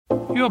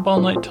You up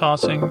all night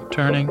tossing,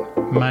 turning,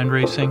 mind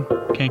racing,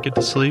 can't get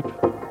to sleep?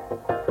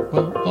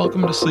 Well,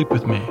 welcome to Sleep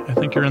With Me. I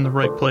think you're in the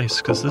right place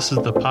because this is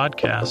the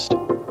podcast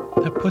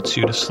that puts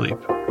you to sleep.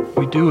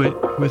 We do it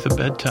with a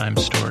bedtime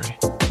story.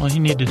 All you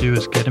need to do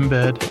is get in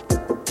bed,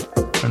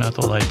 turn out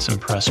the lights,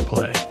 and press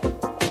play.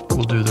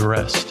 We'll do the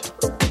rest.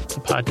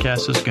 The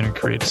podcast is going to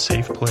create a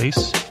safe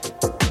place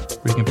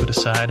where you can put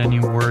aside any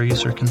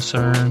worries or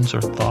concerns or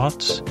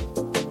thoughts.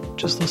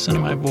 Just listen to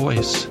my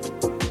voice.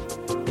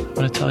 I'm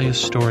going to tell you a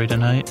story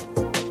tonight.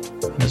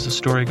 And as the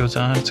story goes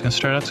on, it's going to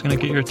start out, it's going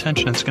to get your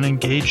attention. It's going to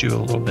engage you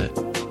a little bit.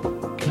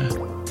 It's going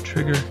to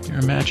trigger your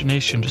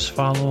imagination. Just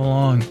follow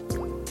along.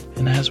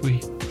 And as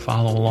we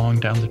follow along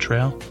down the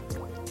trail,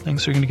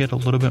 things are going to get a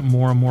little bit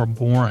more and more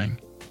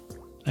boring.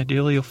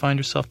 Ideally, you'll find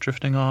yourself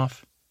drifting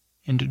off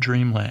into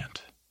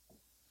dreamland.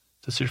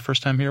 If this is your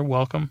first time here,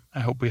 welcome. I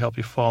hope we help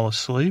you fall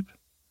asleep.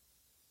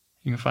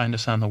 You can find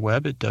us on the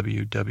web at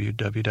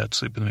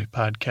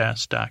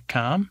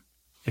www.sleepwithmepodcast.com.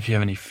 If you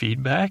have any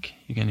feedback,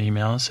 you can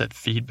email us at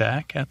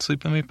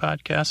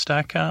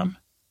feedback@sleepwithmepodcast.com.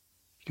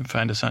 You can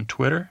find us on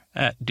Twitter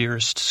at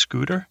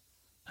DearestScooter.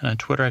 And on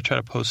Twitter, I try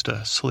to post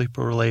a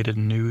sleep-related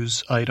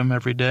news item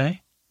every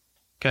day.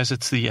 Guys,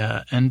 it's the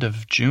end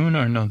of June,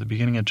 or no, the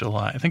beginning of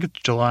July. I think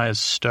it's July has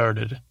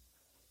started,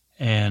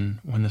 and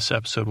when this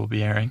episode will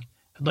be airing,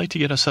 I'd like to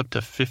get us up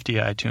to 50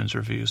 iTunes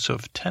reviews. So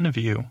if 10 of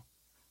you,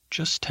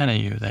 just 10 of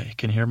you that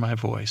can hear my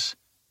voice,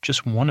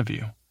 just one of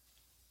you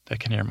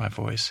that can hear my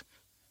voice,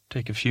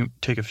 take a few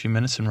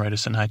minutes and write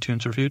us an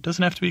iTunes review. It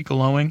doesn't have to be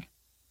glowing.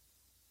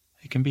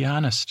 It can be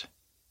honest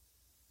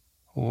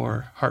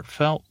or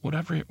heartfelt,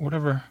 whatever.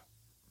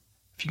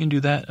 If you can do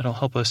that, it'll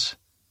help us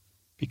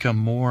become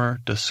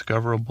more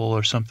discoverable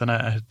or something.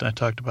 I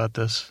talked about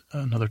this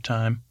another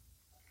time.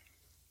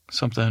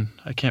 Something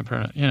I can't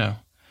pronounce,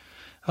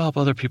 help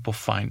other people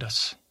find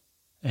us.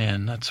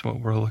 And that's what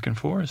we're looking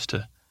for, is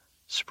to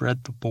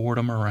spread the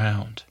boredom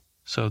around.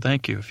 So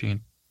thank you. If you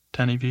can,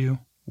 10 of you,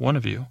 one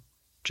of you,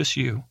 just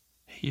you,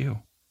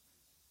 you.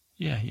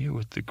 Yeah, you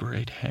with the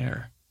great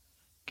hair.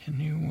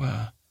 Can you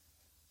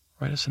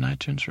write us an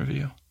iTunes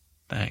review?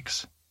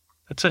 Thanks.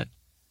 That's it.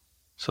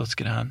 So let's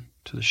get on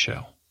to the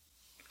show.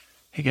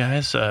 Hey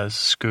guys,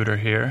 Scooter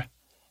here.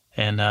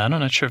 And I'm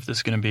not sure if this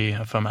is going to be,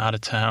 if I'm out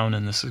of town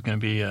and this is going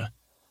to be a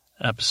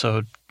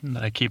episode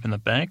that I keep in the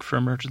bank for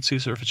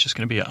emergencies, or if it's just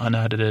going to be an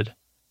unedited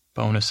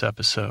bonus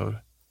episode.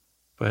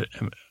 But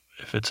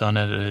if it's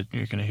unedited,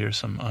 you're going to hear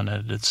some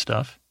unedited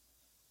stuff.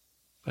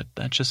 But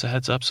that's just a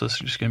heads up, so this is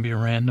just going to be a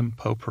random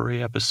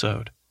potpourri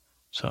episode.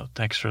 So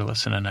thanks for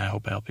listening. I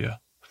hope I help you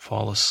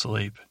fall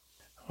asleep.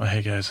 Well,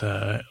 hey guys,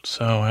 so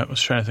I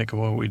was trying to think of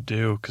what we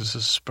do, because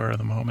this is spur of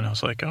the moment. I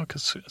was like,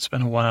 because it's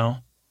been a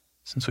while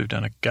since we've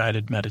done a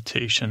guided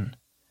meditation.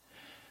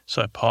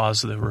 So I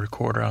paused the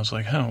recorder. I was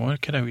like,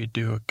 what could I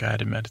do a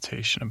guided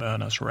meditation about?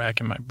 And I was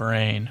racking my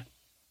brain.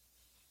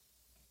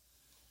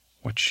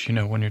 Which,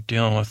 when you're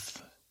dealing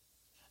with,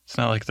 it's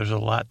not like there's a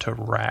lot to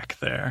rack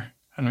there.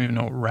 I don't even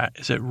know,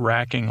 is it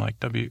racking like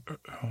W?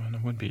 Oh,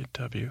 it would be a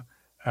W.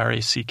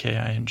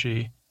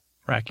 R-A-C-K-I-N-G.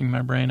 Racking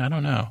my brain? I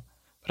don't know.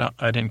 But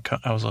I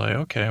was like,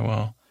 okay,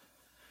 well,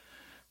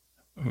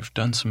 we've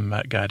done some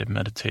guided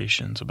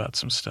meditations about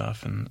some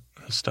stuff, and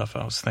the stuff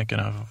I was thinking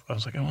of, I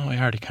was like, well, I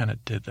already kind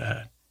of did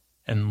that.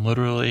 And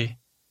literally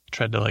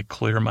tried to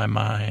clear my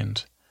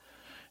mind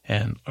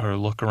or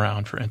look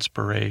around for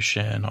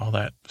inspiration, all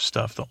that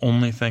stuff. The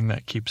only thing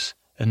that keeps,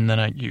 and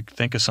then you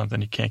think of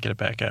something, you can't get it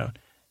back out,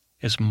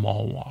 is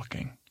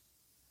Mallwalking.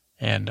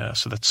 And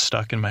so that's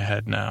stuck in my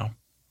head now.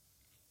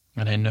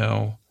 And I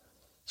know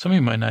some of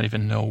you might not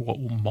even know what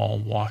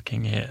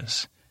Mallwalking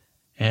is.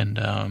 And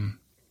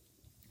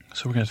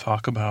so we're going to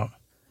talk about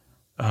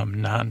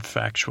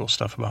non-factual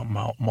stuff about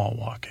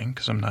Mallwalking,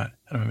 because I don't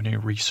have any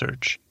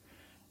research.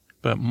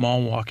 But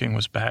Mallwalking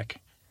was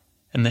back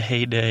in the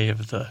heyday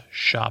of the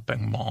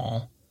shopping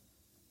mall,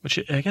 which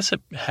I guess it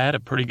had a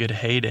pretty good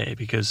heyday,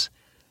 because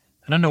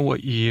I don't know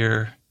what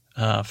year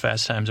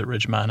Fast Times at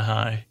Ridgemont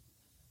High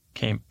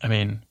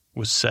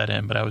was set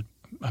in, but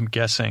I'm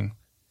guessing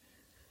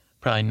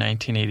probably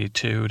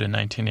 1982 to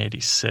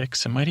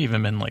 1986. It might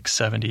even been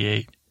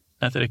 78.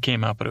 Not that it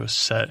came out, but it was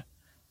set.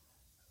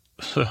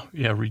 So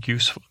yeah,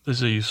 useful. This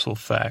is useful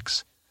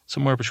facts.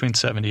 Somewhere between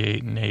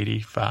 78 and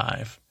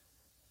 85.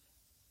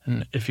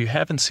 And if you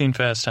haven't seen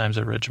Fast Times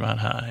at Ridgemont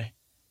High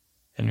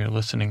and you're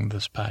listening to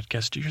this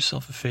podcast, do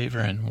yourself a favor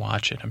and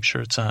watch it. I'm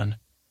sure it's on.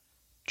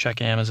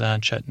 Check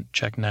Amazon, check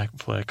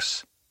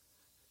Netflix.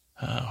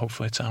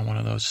 Hopefully it's on one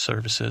of those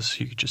services so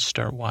you could just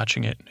start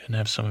watching it and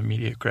have some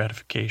immediate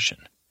gratification.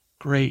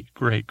 Great,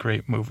 great,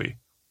 great movie.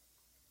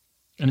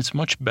 And it's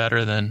much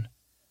better than,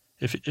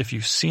 if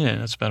you've seen it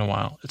and it's been a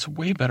while, it's a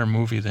way better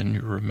movie than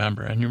you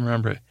remember. And you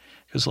remember it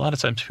because a lot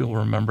of times people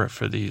remember it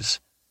for these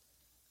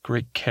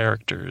great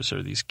characters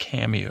or these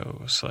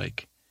cameos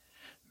like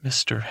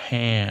Mr.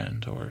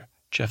 Hand or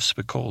Jeff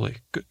Spicoli.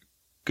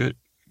 Good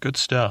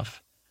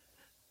stuff.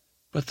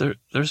 But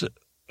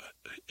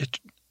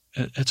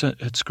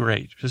it's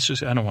great. It's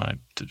just, I don't want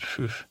to,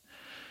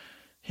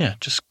 yeah,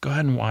 just go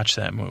ahead and watch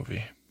that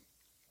movie.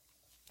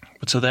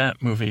 But so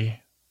that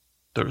movie,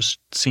 those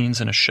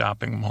scenes in a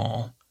shopping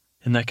mall,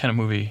 and that kind of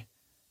movie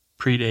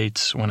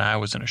predates when I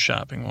was in a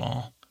shopping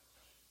mall.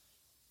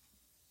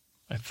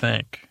 I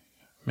think.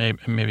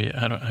 Maybe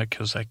I don't,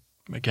 because I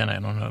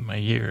don't know my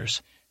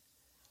years.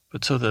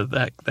 But so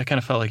that kind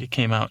of felt like it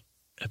came out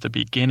at the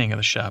beginning of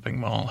the shopping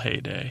mall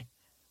heyday,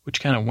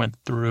 which kind of went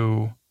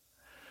through,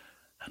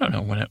 I don't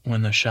know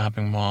when the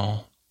shopping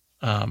mall,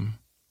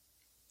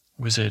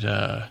 was it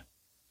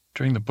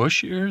during the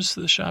Bush years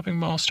the shopping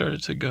mall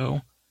started to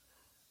go?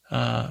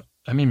 I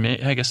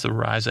guess the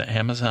rise of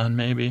Amazon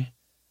maybe.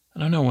 I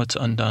don't know what's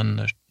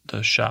undone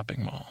the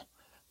shopping mall.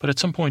 But at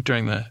some point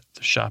during the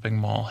shopping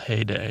mall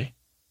heyday,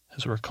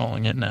 as we're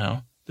calling it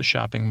now, the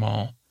shopping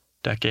mall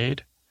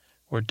decade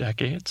or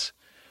decades.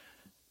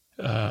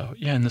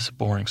 And this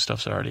boring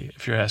stuff's already,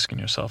 if you're asking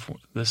yourself,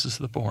 this is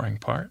the boring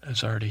part,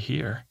 is already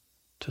here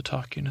to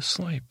talk you to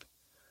sleep.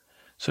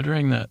 So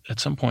at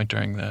some point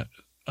during the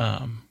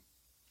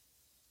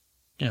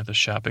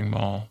shopping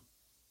mall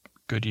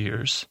good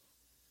years,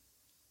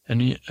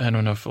 and I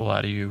don't know if a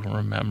lot of you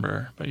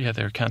remember, but yeah,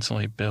 they're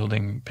constantly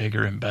building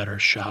bigger and better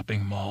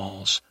shopping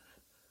malls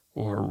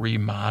or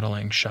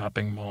remodeling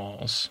shopping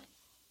malls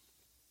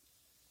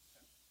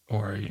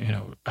or,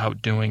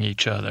 outdoing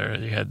each other.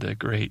 You had the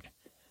great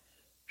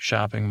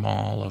shopping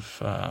mall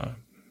of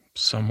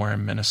somewhere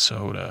in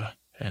Minnesota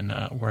and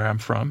where I'm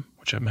from,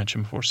 which I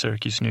mentioned before,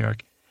 Syracuse, New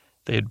York.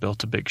 They had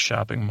built a big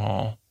shopping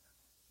mall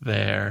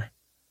there,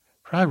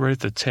 probably right at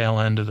the tail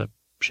end of the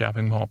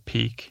shopping mall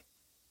peak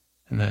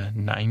in the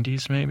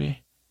 90s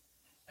maybe.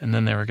 And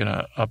then they were going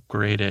to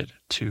upgrade it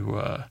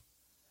to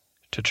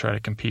try to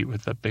compete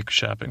with the big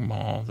shopping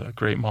mall, the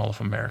Great Mall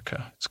of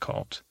America, it's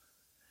called.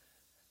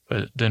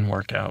 But it didn't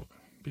work out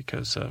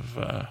because of,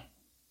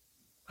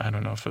 I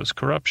don't know if it was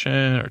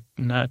corruption or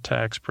not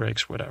tax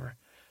breaks, whatever.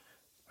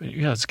 But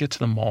yeah, let's get to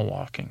the mall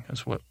walking,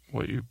 is what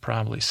you're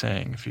probably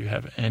saying. If you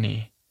have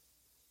any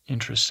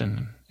interest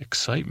in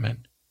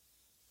excitement,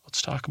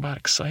 let's talk about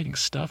exciting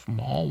stuff.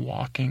 Mall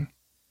walking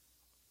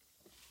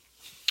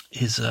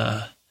is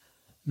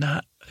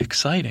not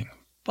exciting,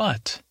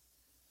 but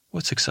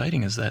what's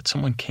exciting is that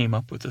someone came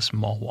up with this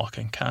mall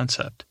walking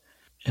concept.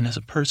 And as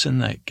a person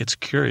that gets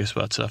curious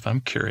about stuff,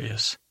 I'm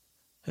curious.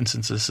 And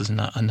since this is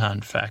not a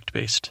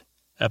non-fact-based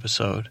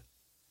episode,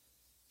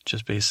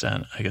 just based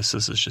on, I guess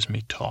this is just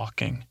me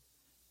talking,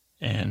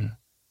 and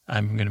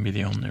I'm going to be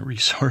the only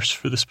resource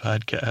for this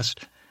podcast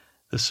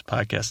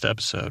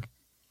episode.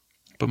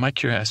 But my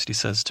curiosity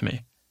says to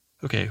me,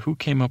 okay, who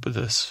came up with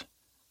this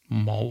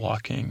mall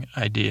walking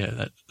idea,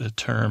 that the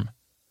term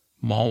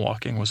mall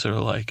walking? Was it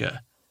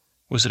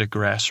a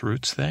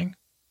grassroots thing?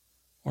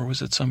 Or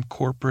was it some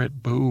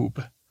corporate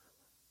boob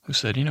who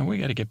said, we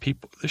got to get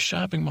people, the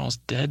shopping mall's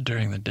dead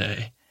during the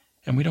day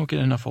and we don't get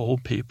enough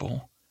old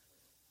people.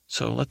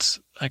 So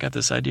I got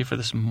this idea for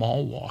this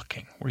mall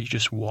walking where you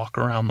just walk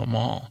around the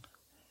mall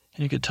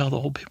and you could tell the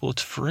old people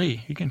it's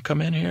free. You can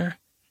come in here.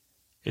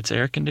 It's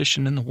air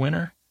conditioned in the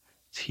winter.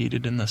 It's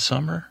heated in the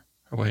summer.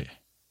 Or wait,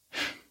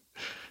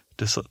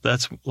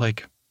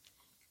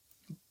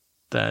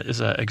 that is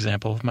an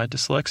example of my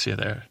dyslexia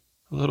there.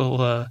 A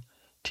little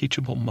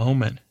teachable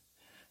moment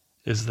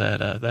is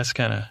that that's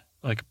kind of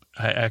like,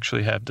 I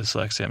actually have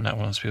dyslexia. I'm not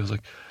one of those people who's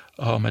like,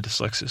 oh, my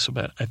dyslexia is so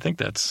bad. I think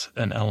that's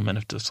an element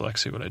of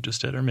dyslexia, what I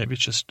just did, or maybe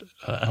it's just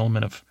an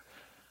element of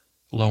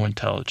low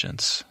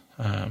intelligence.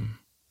 I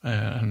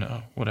don't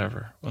know,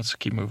 whatever. Let's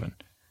keep moving.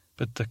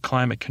 But the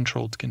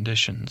climate-controlled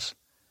conditions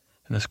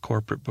and this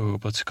corporate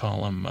boob, let's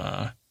call him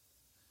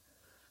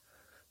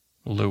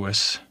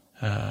Lewis.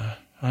 I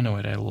know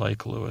it. I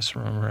like Lewis.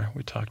 Remember,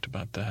 we talked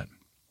about that.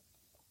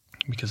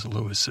 Because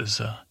Lewis is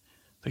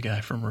the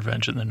guy from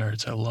Revenge of the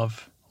Nerds. I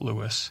love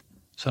Lewis.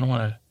 So I don't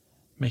want to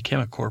make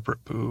him a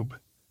corporate boob.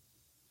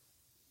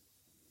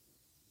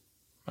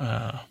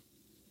 Man,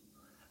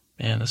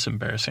 this is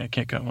embarrassing. I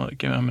can't go. I'm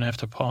going to have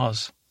to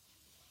pause.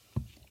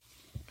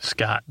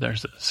 Scott.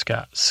 There's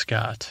Scott.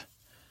 Scott.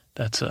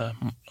 That's a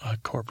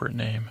corporate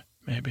name,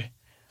 maybe.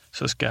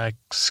 So this guy,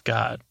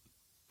 Scott,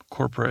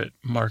 corporate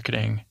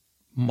marketing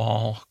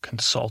mall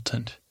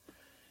consultant,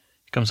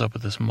 he comes up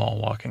with this mall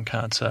walking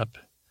concept.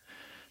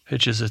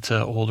 Pitches it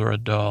to older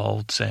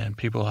adults and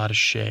people out of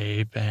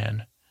shape,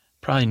 and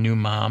probably new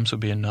moms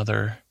would be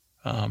another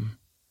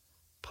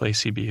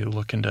place he'd be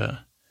looking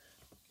to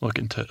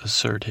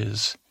assert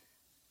his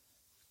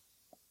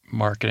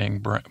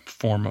marketing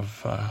form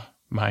of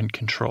mind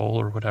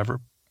control or whatever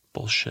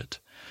bullshit,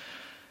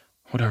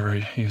 whatever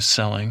he was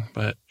selling.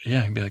 But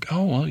yeah, he'd be like,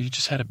 oh, well, you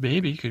just had a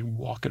baby. You could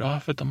walk it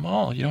off at the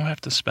mall. You don't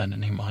have to spend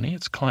any money.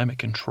 It's climate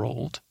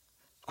controlled.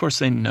 Of course,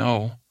 they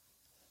know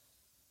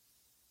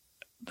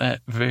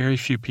that very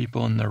few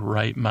people in their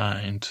right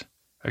mind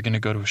are going to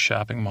go to a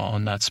shopping mall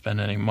and not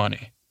spend any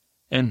money.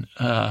 And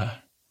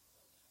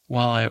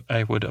while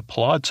I would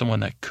applaud someone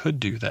that could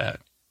do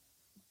that,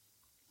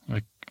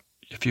 like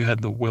if you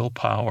had the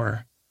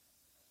willpower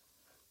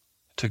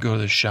to go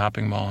to the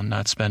shopping mall and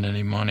not spend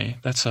any money,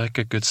 that's like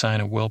a good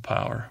sign of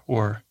willpower.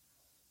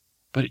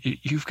 But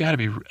you've got to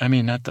be,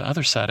 not the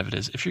other side of it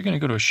is, if you're going to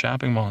go to a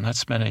shopping mall and not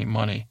spend any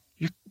money,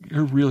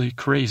 you're really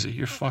crazy.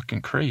 You're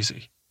fucking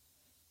crazy.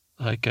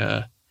 Like,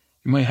 you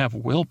might have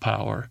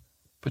willpower,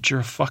 but you're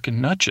a fucking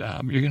nut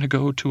job. You're going to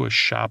go to a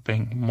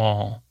shopping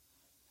mall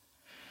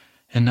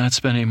and not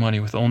spend any money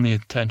with only the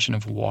intention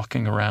of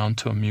walking around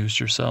to amuse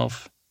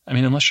yourself. I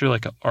mean, unless you're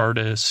like an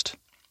artist.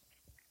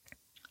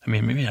 I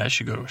mean, maybe I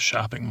should go to a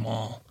shopping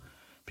mall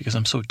because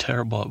I'm so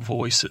terrible at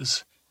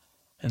voices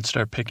and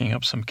start picking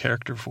up some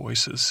character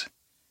voices.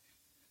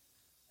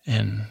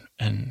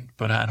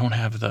 But I don't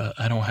have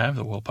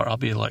the willpower. I'll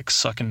be like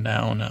sucking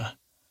down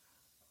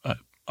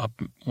up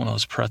one of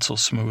those pretzel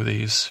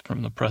smoothies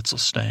from the pretzel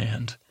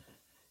stand,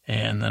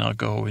 and then I'll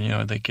go.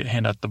 They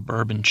hand out the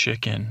bourbon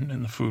chicken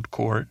in the food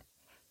court.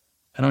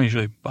 I don't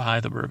usually buy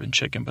the bourbon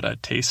chicken, but I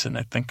taste it and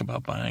I think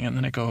about buying it, and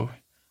then I'll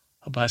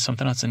buy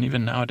something else. And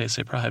even nowadays,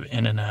 they probably have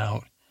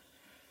In-N-Out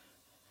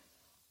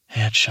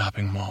at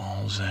shopping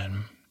malls,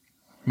 and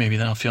maybe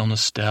then I'll feel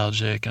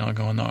nostalgic and I'll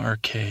go in the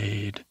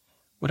arcade,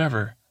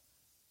 whatever.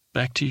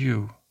 Back to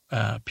you,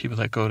 people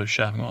that go to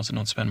shopping malls and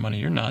don't spend money.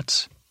 You're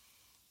nuts.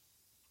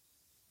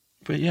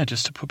 But yeah,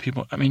 just to put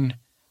people, I mean,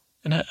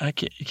 and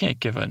you can't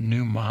give a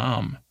new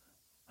mom,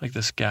 like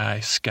this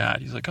guy,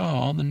 Scott. He's like, oh,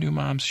 all the new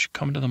moms should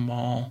come to the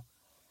mall.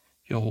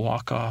 You'll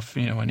walk off,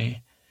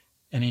 any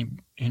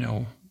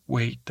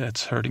weight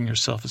that's hurting your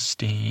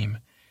self-esteem.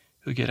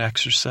 You'll get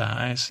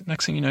exercise.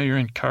 Next thing you know, you're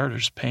in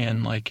Carter's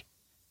paying like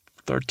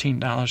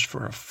 $13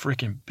 for a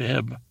freaking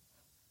bib,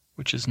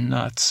 which is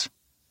nuts,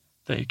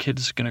 that your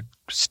kid's going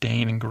to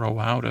stain and grow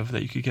out of,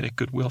 that you could get at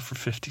Goodwill for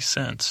 50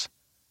 cents.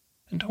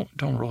 And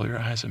don't roll your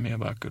eyes at me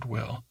about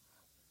Goodwill.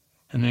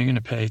 And then you're going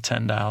to pay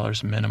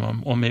 $10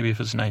 minimum. Well, maybe if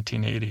it's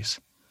 1980s,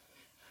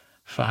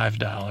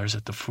 $5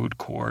 at the food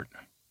court.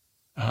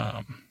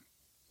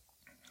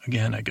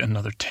 Again, I got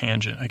another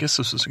tangent. I guess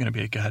this is going to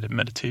be a guided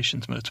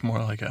meditations, but it's more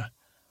like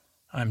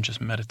I'm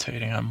just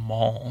meditating on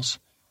malls.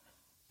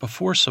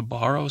 Before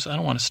Sbarro's, I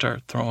don't want to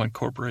start throwing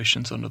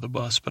corporations under the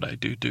bus, but I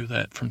do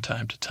that from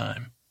time to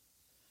time.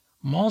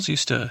 Malls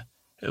used to,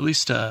 at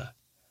least the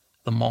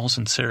malls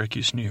in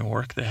Syracuse, New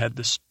York, they had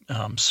this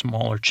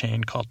smaller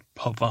chain called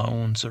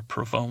Pavone's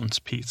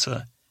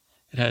Pizza.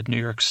 It had New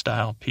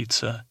York-style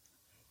pizza.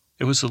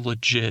 It was a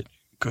legit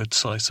good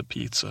slice of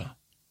pizza.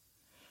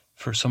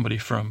 For somebody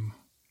from,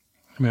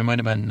 it might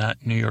have been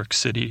not New York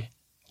City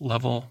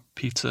level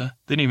pizza.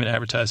 They didn't even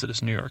advertise it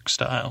as New York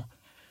style.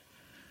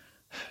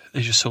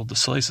 They just sold the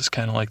slices,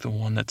 kind of like the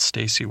one that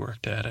Stacy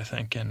worked at, I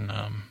think, in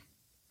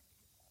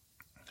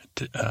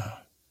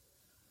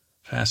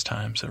Fast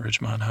Times at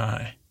Ridgemont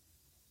High.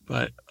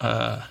 But,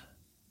 yeah,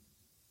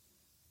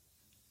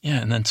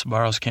 and then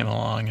Sbarro's came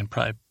along and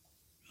probably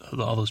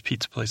all those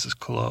pizza places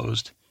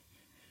closed.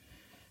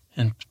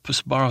 And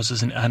Sbarro's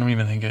isn't, I don't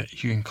even think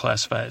you can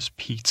classify as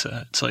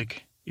pizza. It's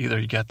like either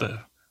you got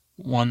the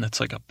one that's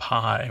like a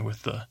pie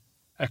with the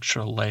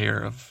extra layer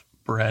of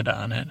bread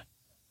on it,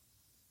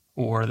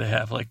 or they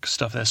have like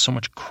stuff that has so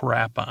much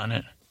crap on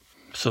it.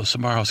 So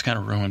Sbarro's kind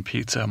of ruined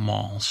pizza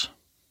malls.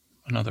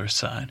 Another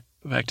aside.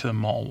 But back to the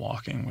mall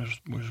walking,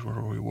 was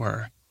where we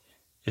were.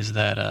 Is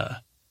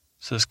that,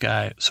 this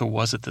guy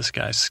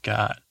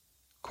Scott,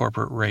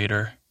 corporate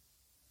raider,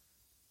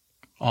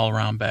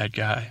 all-around bad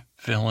guy,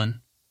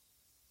 villain,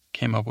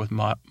 came up with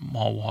mall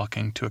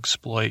walking to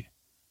exploit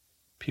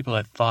people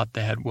that thought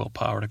they had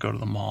willpower to go to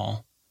the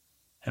mall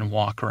and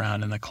walk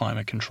around in the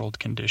climate-controlled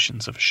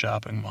conditions of a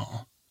shopping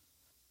mall.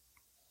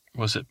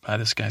 Was it by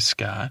this guy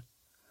Scott,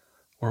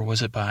 or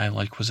was it by,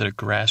 was it a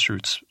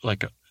grassroots,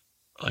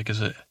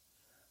 is it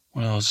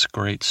one of those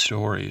great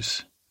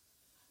stories?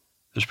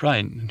 It's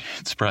probably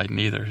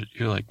neither.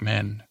 You're like,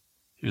 man,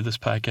 this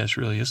podcast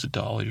really is a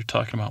doll. You're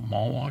talking about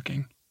mall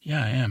walking?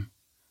 Yeah, I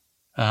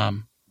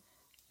am.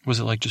 Was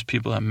it like just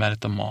people that met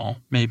at the mall?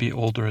 Maybe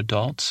older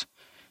adults,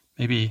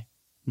 maybe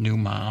new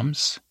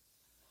moms,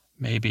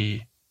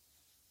 maybe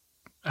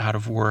out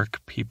of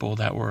work people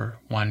that were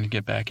wanting to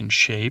get back in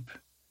shape,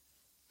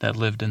 that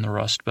lived in the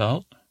Rust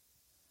Belt,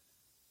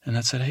 and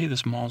that said, hey,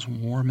 this mall's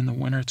warm in the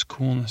winter, it's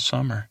cool in the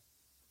summer.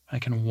 I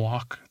can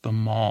walk the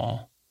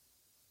mall,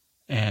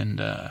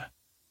 and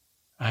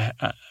I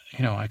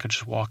could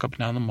just walk up and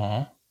down the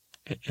mall.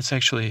 It's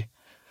actually,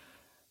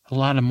 a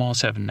lot of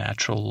malls have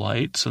natural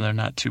light, so they're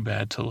not too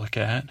bad to look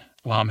at.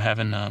 While I'm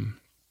having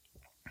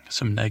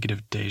some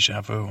negative deja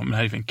vu, I'm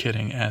not even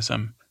kidding. As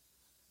I'm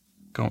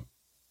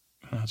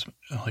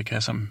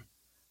as I'm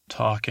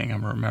talking,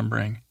 I'm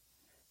remembering.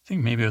 I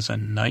think maybe it was a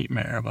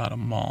nightmare about a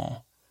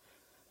mall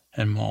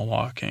and mall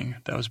walking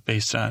that was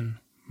based on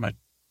my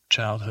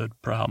childhood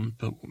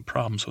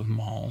problems with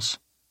malls,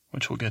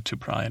 which we'll get to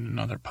probably in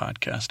another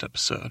podcast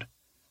episode.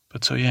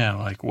 But so yeah,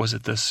 was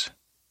it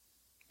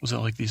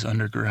like these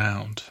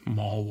underground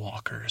mall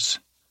walkers?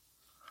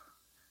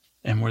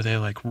 And were they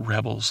like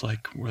rebels?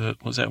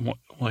 Was that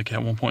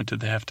at one point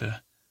did they have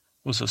to,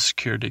 was a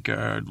security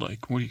guard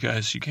like, what do you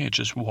guys, you can't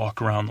just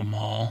walk around the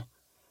mall?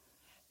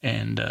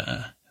 And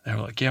they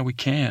were like, yeah, we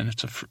can.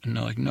 And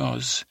they're like, no,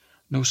 it's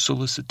no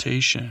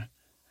solicitation.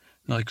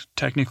 Like,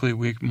 technically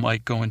we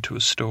might go into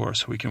a store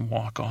so we can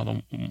walk all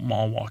the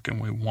mall walking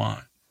we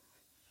want.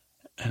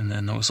 And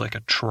then there was like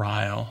a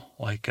trial,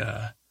 like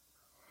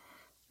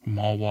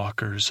mall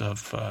walkers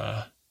of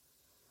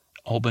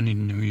Albany,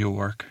 New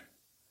York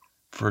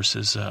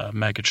versus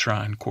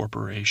Megatron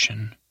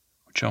Corporation,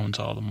 which owns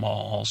all the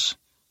malls.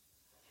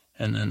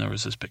 And then there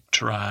was this big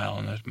trial,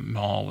 and the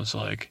mall was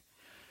like,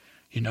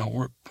 I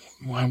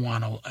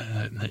want to,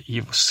 and the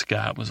evil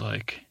Scott was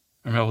like,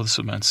 I remember this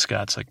was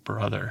Scott's like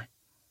brother,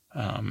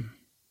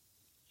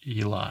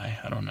 Eli,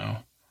 I don't know.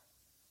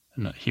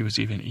 And he was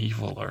even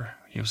eviler.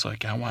 He was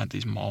like, I want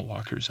these mall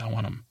walkers, I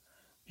want them,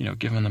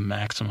 give them the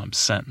maximum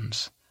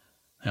sentence.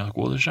 And they're like,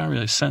 well, there's not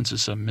really a sentence,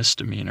 it's a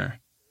misdemeanor.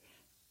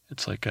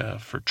 It's like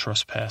for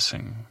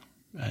trespassing,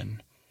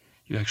 and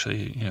you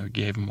actually,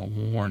 gave them a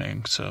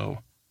warning, so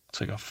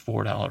it's like a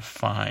 $4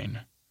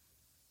 fine.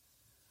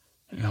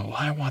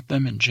 I want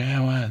them in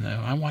jail, and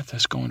I want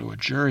this going to a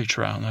jury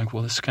trial. And I'm like,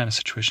 well, this kind of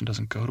situation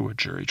doesn't go to a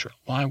jury trial.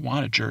 Well, I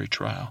want a jury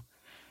trial.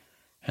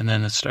 And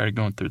then it started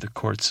going through the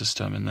court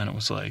system, and then it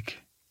was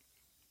like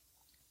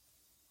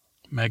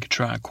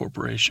Megatron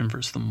Corporation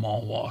versus the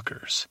mall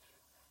walkers.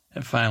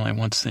 And finally,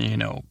 once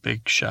the,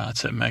 big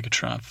shots at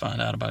Megatron found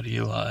out about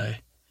Eli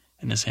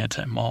and his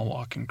anti-mall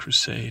walking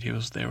crusade,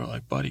 they were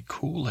like, buddy,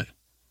 cool it.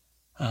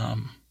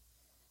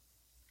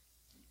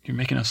 You're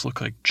making us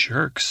look like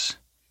jerks.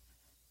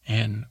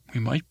 And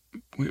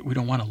we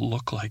don't want to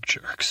look like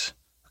jerks.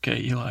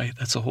 Okay, Eli,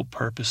 that's the whole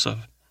purpose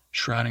of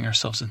shrouding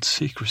ourselves in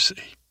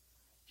secrecy,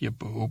 you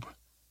boob.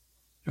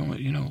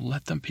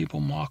 Let them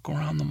people walk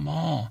around the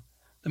mall.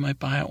 They might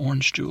buy an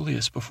Orange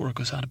Julius before it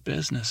goes out of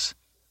business.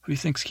 Who do you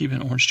think's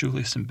keeping Orange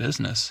Julius in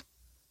business?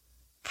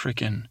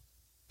 Freaking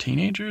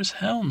teenagers?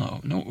 Hell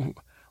no. No,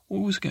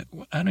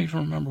 I don't even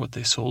remember what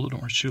they sold at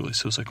Orange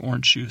Julius. It was like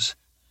orange juice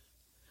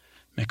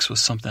mixed with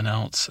something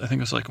else. I think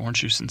it was like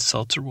orange juice and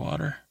seltzer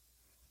water.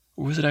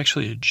 Or was it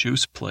actually a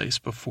juice place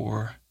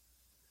before?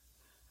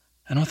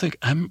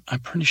 I'm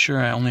pretty sure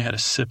I only had a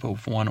sip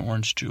of one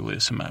Orange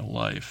Julius in my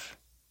life.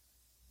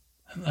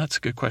 That's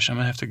a good question. I'm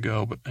going to have to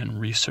go and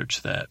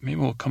research that. Maybe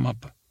we'll come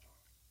up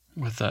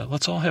with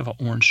let's all have an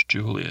Orange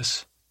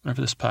Julius. Whenever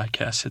this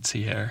podcast hits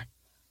the air,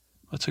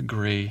 let's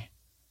agree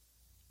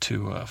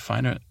to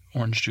find an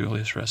Orange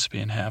Julius recipe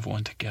and have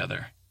one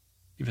together.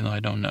 Even though I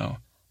don't know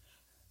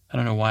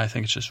why I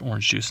think it's just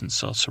orange juice and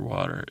seltzer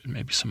water and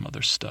maybe some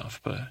other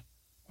stuff, but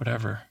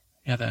whatever.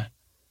 Yeah,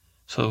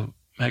 so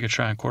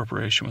Megatron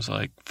Corporation was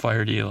like,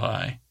 fired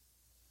Eli.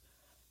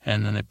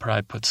 And then they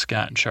probably put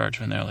Scott in charge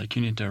when they're like,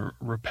 you need to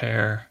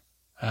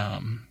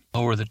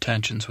lower the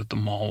tensions with the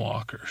mall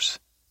walkers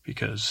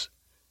because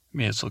it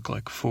made us look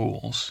like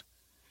fools.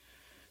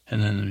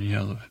 And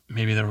then,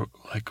 maybe there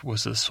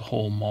was this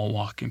whole mall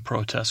walking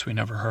protest we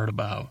never heard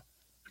about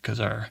because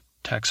our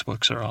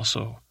textbooks are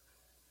also,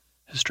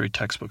 history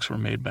textbooks were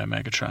made by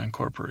Megatron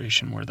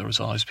Corporation where there was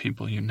all these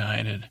people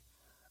united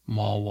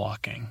mall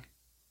walking,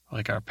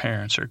 like our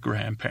parents or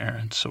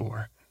grandparents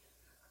or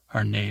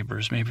our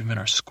neighbors, maybe even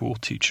our school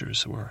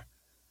teachers were,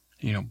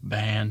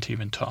 banned to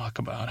even talk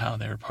about how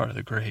they were part of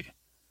the great,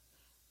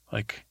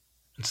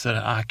 instead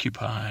of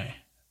Occupy,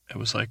 it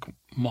was like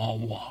mall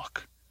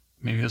walk.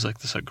 Maybe it was like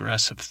this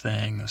aggressive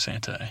thing, this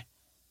and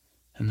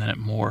then it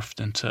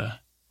morphed into,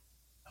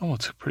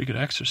 it's a pretty good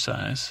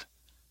exercise.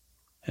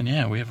 And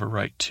yeah, we have a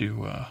right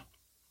to,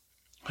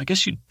 I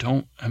guess you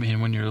don't,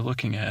 when you're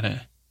looking at it,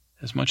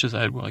 as much as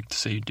I'd like to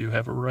say you do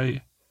have a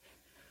right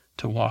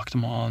to walk the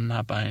mall and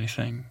not buy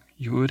anything,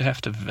 you would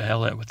have to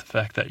veil it with the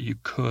fact that you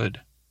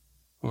could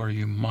or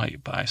you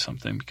might buy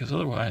something, because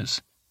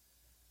otherwise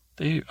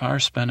they are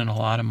spending a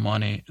lot of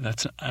money.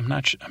 I'm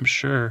not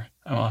sure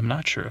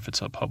if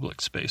it's a public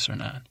space or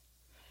not.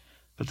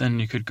 But then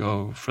you could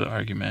go for the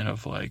argument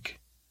of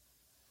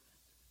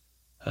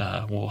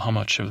how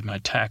much of my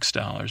tax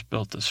dollars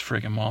built this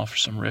friggin' mall for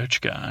some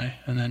rich guy?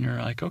 And then you're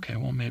like, okay,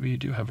 well, maybe you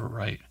do have a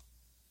right.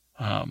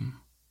 A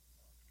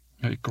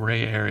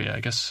gray area, I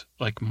guess,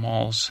 like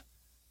malls,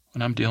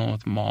 when I'm dealing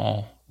with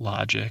mall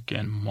logic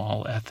and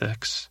mall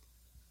ethics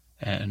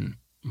and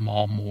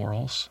mall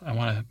morals, I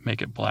want to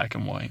make it black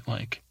and white.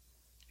 Like,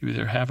 you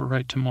either have a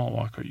right to mall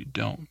walk or you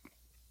don't.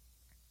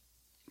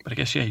 But I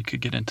guess, yeah, you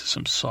could get into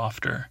some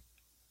softer,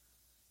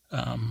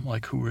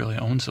 like who really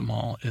owns the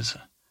mall.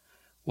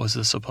 Was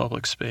this a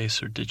public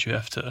space, or did you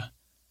have to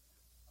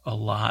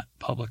allot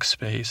public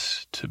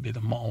space to be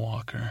the mall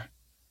walker?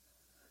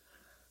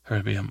 Or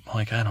to be,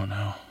 I don't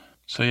know.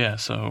 So, yeah,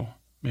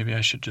 maybe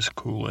I should just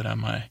cool it on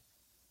my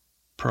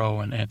pro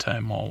and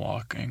anti-mall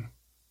walking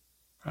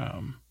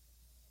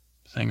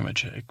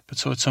thingamajig. But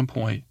so at some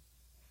point,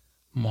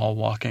 mall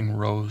walking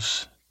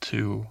rose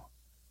to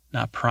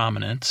not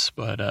prominence,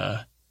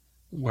 but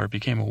where it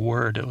became a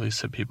word, at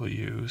least, that people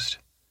used.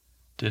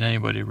 Did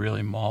anybody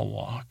really mall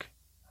walk?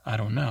 I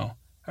don't know.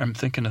 I'm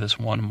thinking of this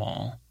one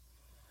mall.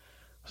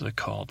 What was it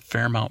called?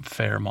 Fairmount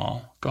Fair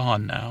Mall.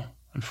 Gone now.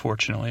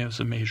 Unfortunately, it was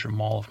a major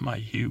mall of my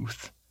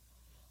youth.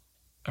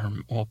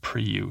 Or,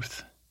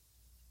 pre-youth.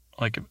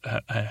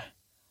 I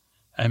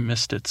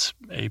missed its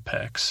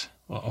apex.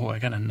 Well, I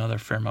got another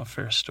Fairmount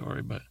Fair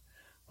story, but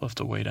we'll have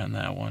to wait on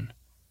that one.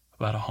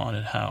 About a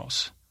haunted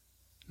house.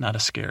 not a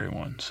scary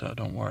one, so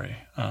don't worry.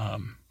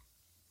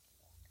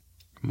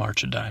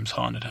 March of Dimes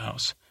Haunted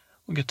House.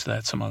 We'll get to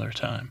that some other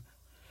time.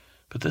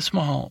 But this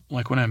mall,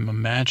 like when I'm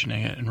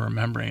imagining it and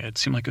remembering it, it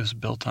seemed like it was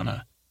built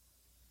on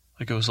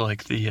it was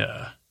like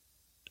the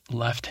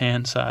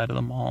left-hand side of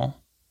the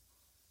mall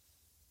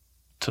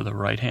to the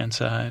right-hand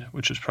side,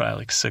 which was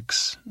probably like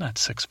not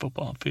six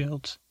football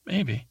fields,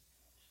 maybe.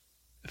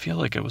 I feel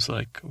like it was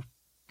like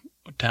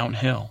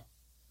downhill.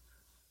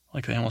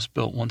 Like they almost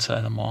built one side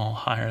of the mall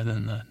higher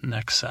than the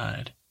next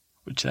side,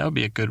 which that would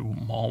be a good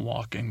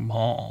Mallwalking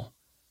mall.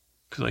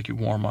 Because like you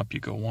warm up, you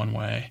go one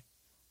way,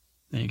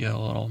 then you get a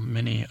little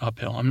mini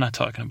uphill. I'm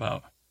talking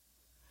about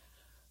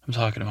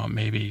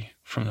maybe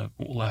from the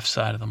left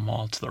side of the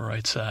mall to the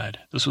right side.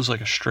 This was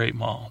like a straight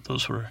mall.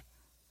 Those were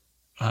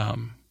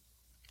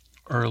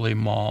early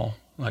mall,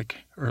 like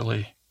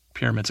early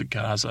pyramids of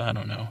Gaza. I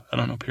don't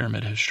know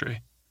pyramid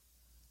history.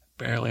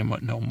 Barely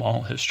know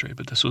mall history,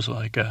 but this was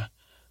like a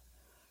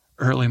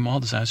early mall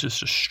design. It's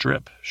just a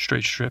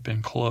straight strip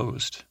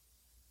enclosed.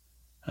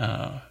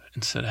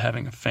 Instead of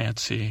having a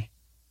fancy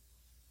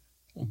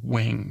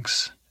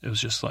wings, it was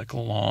just like a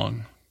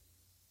long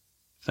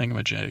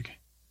thingamajig.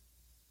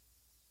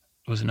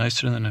 It was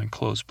nicer than an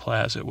enclosed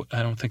plaza.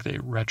 I don't think they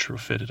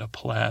retrofitted a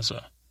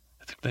plaza.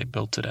 I think they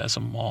built it as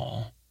a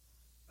mall,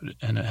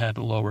 and it had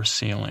lower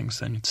ceilings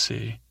than you'd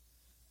see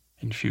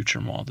in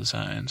future mall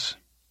designs.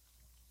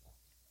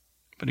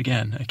 But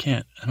again, I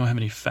don't have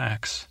any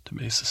facts to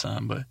base this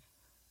on, but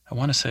I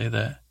want to say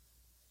that,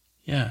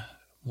 yeah,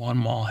 one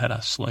mall had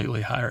a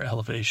slightly higher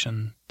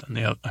elevation than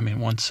the other. I mean,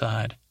 one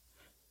side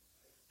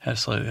had a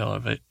slightly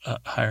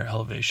higher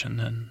elevation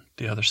than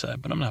the other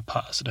side, but I'm not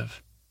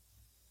positive.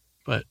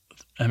 But,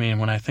 I mean,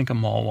 when I think of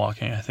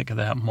Mallwalking, I think of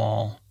that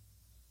mall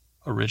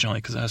originally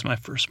because that was my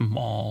first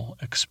mall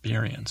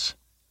experience.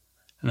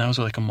 And that was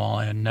like a mall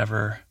I had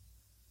never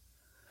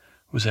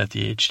was at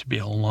the age to be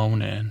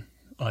alone in.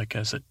 Like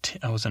I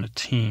wasn't a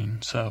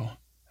teen, so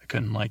I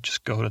couldn't like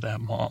just go to that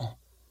mall.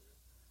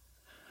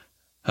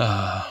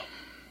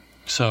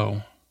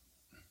 So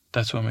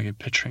that's what I'm gonna be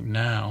picturing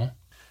now.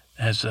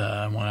 As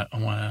I want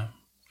to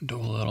do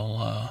a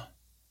little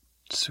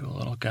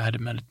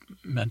guided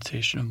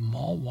meditation of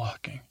mall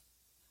walking,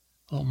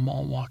 a little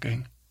mall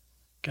walking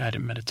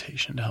guided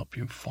meditation to help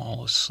you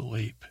fall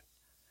asleep.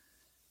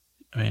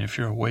 I mean, if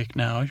you're awake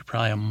now, you're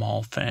probably a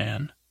mall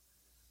fan,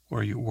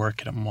 or you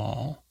work at a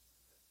mall.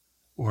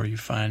 Or you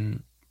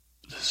find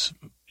this,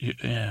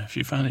 if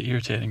you find it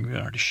irritating, you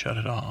already shut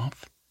it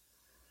off.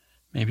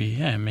 Maybe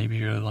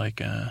you're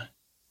like,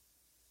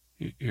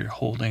 you're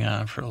holding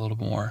on for a little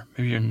more.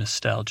 Maybe you're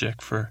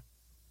nostalgic for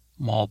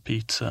mall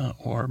pizza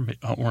or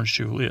Orange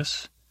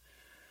Julius.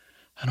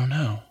 I don't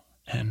know.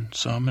 And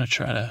so I'm going to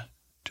try to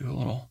do a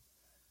little.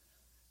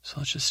 So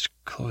let's just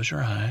close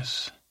your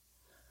eyes.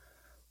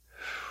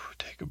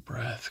 Take a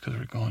breath because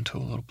we're going to a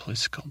little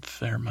place called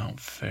Fairmount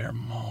Fair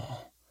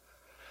Mall.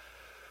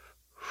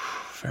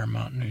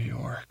 Fairmount, New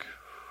York.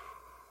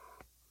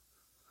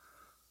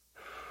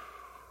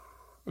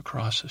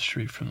 Across the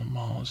street from the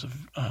mall is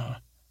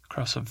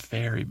across a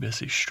very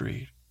busy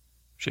street,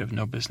 which you have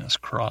no business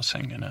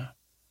crossing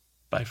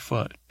by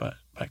foot, but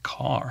by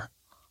car,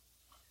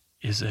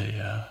 is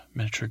a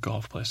miniature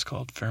golf place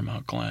called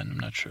Fairmount Glen. I'm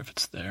not sure if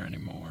it's there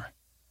anymore.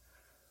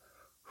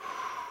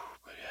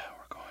 But yeah,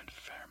 we're going to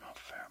Fairmount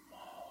Fair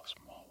Mall as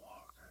mall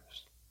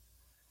walkers.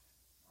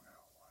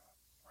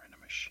 We're in a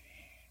machine.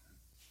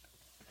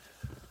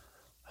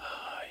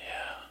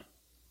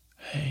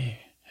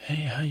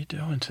 Hey, how you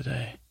doing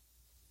today?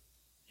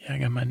 Yeah, I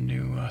got my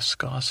new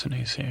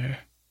Scossonies here.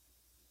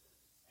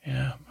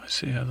 Yeah, I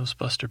see you have those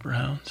Buster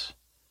Browns.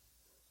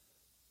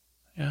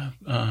 Yeah,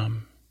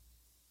 oh,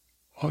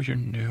 you're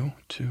new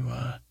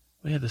to,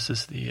 yeah, this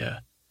is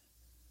the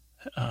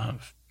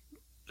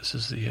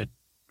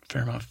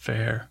Fairmount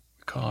Fair.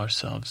 We call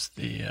ourselves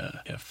the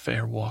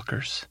Fair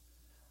Walkers.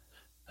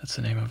 That's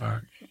the name of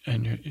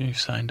and you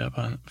signed up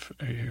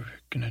you're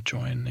going to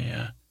join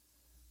the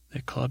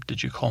club.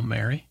 Did you call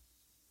Mary?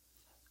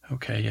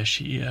 Okay, yeah,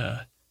 she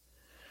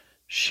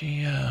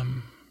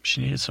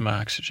needed some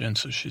oxygen,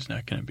 so she's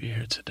not going to be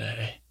here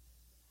today.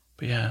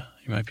 But yeah,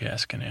 you might be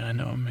asking, I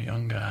know I'm a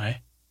young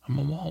guy. I'm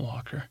a mall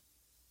walker,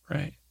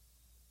 right?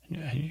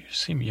 And you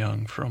seem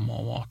young for a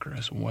mall walker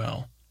as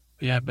well.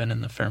 But yeah, I've been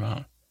in the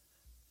Fairmount.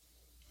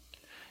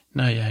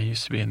 No, yeah, I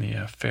used to be in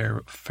the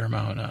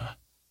Fairmount,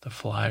 the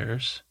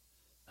Flyers.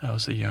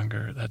 That's the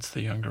younger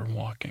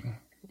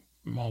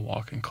mall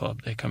walking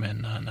club. They come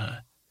in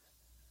on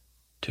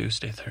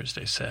Tuesday,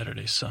 Thursday,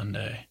 Saturday,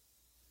 Sunday.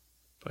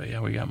 But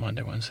yeah, we got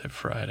Monday, Wednesday,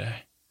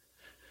 Friday.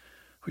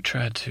 We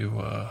tried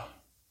to,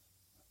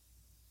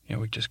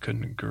 we just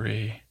couldn't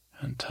agree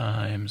on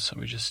times. So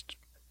we just,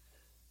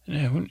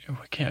 you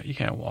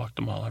can't walk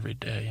the mall every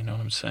day, you know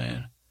what I'm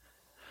saying?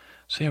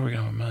 So yeah,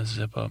 I'm going to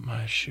zip up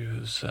my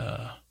shoes.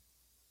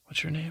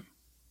 What's your name?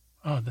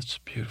 Oh, that's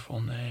a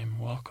beautiful name.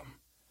 Welcome.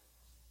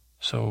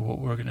 So what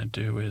we're going to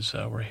do is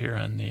we're here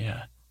on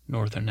the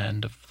northern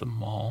end of the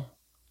mall.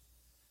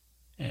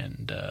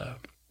 And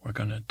we're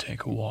going to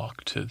take a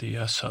walk to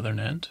the southern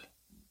end.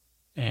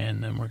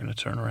 and then we're going to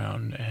turn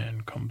around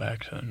and come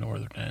back to the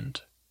northern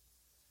end.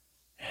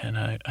 And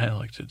I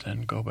like to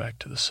then go back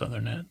to the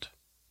southern end,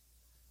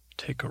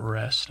 take a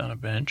rest on a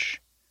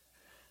bench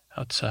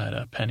outside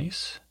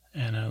Penny's,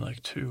 and I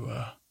like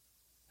to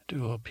do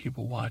a little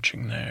people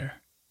watching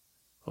there,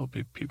 a little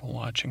bit people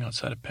watching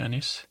outside of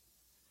Penny's.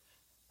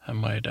 I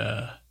might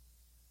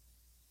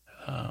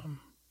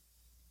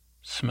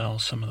smell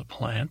some of the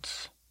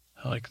plants.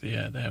 I like they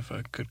have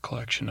a good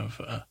collection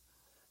of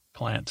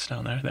plants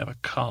down there. They have a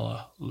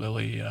calla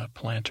lily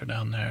planter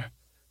down there.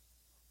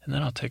 And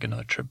then I'll take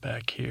another trip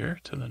back here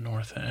to the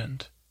north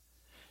end.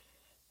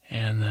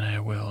 And then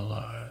I will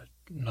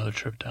another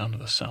trip down to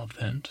the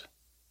south end,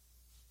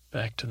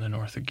 back to the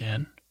north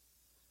again.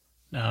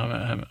 Now,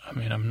 I'm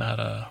not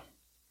I'll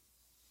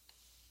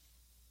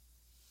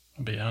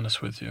be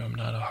honest with you, I'm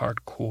not a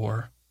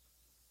hardcore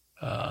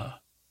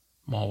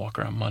mall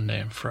walker. On Monday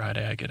and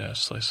Friday, I get a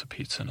slice of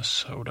pizza and a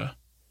soda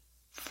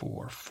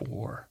for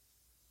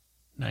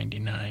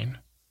 $4.99,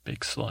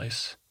 big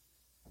slice.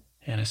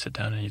 And I sit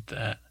down and eat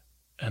that.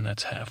 And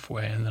that's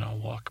halfway, and then I'll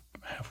walk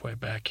halfway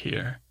back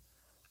here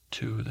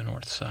to the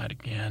north side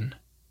again.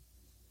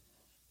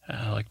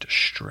 I like to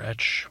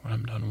stretch when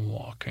I'm done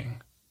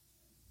walking.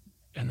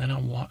 And then I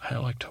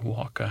like to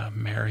walk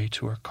Mary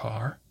to her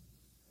car.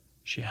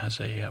 She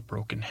has a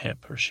broken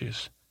hip, or she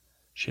has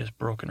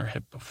broken her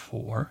hip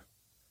before.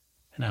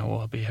 And I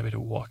will be happy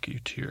to walk you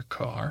to your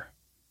car.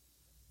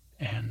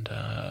 And,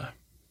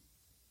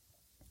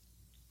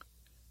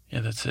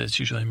 that's it. It's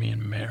usually me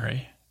and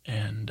Mary.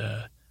 And,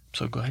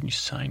 so glad you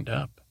signed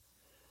up,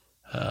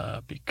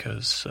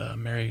 because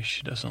Mary,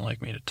 she doesn't like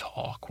me to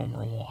talk when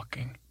we're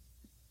walking.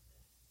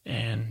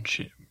 And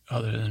she,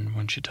 other than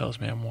when she tells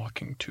me I'm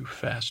walking too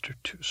fast or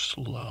too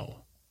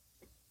slow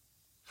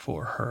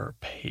for her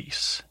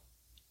pace.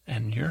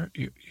 And you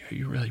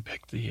really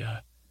picked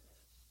the,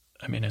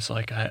 it's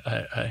like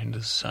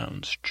this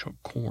sounds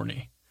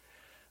corny,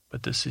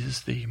 but this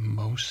is the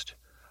most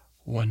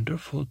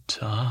wonderful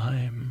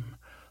time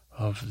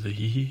of the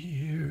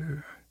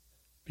year.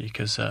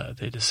 Because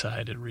they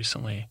decided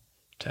recently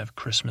to have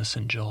Christmas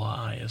in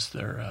July as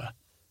their,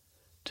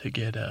 to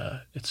get,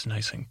 it's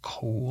nice and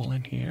cool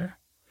in here.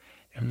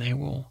 And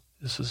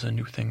this is a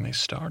new thing they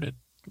started.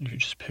 You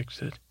just picked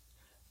it.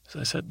 As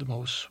I said, the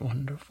most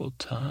wonderful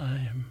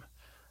time.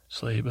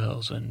 Sleigh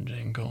bells and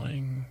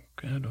jingling,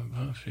 kind of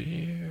a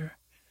fear.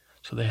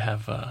 So they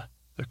have the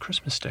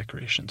Christmas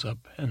decorations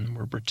up, and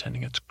we're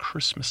pretending it's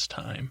Christmas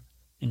time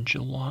in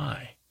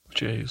July.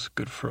 Which is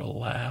good for a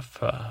laugh.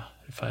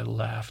 If I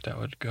laughed, I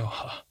would go,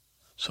 huh.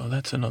 So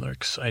that's another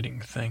exciting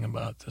thing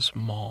about this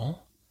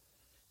mall,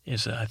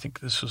 is that I think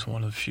this was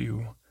one of the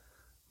few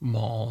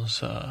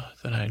malls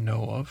that I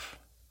know of.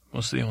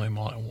 Most of the only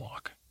mall I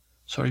walk.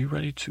 So are you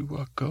ready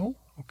to go?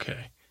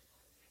 Okay.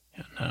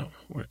 Yeah, now,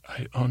 where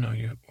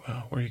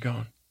are you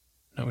going?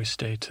 No, we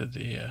stay to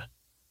the,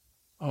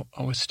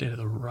 always stay to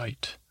the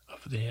right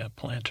of the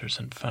planters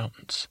and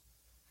fountains.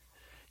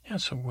 Yeah,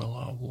 so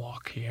we'll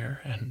walk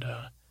here, and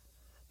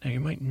now you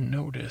might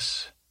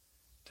notice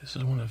this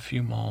is one of the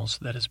few malls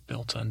that is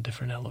built on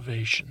different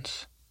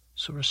elevations.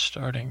 So we're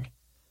starting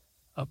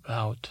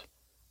about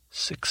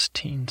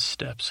 16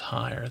 steps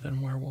higher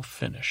than where we'll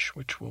finish,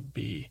 which will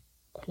be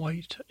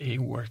quite a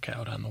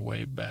workout on the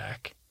way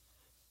back.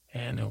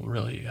 And it'll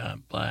really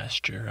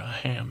blast your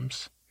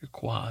hams, your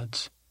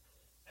quads,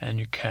 and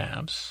your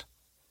calves.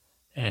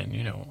 And,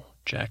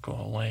 Jack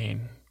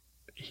LaLanne,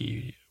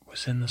 he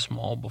was in this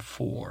mall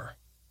before.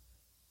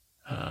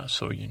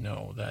 So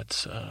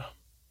that's,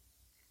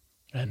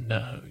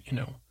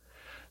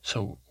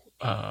 so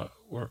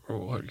what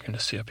you're going to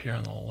see up here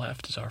on the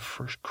left is our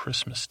first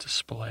Christmas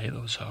display.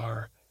 Those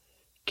are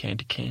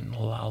candy cane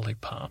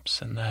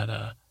lollipops, and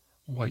that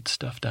white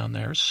stuff down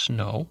there is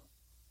snow,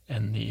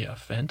 and the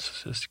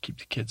fence is to keep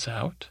the kids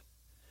out.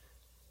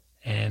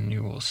 And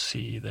you will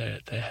see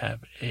that they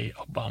have a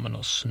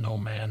abominable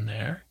snowman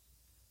there.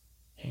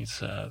 He's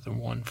the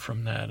one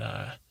from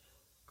that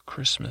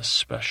Christmas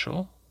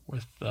special.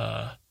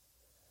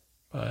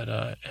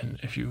 And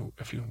if you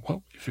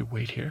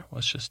wait here,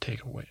 let's just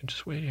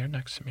just wait here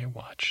next to me and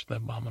watch the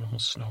abominable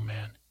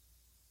snowman.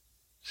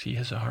 See,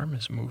 his arm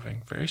is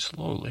moving very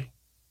slowly,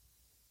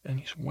 and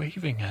he's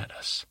waving at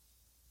us.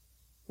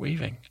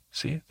 Waving,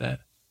 see that?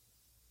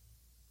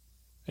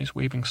 He's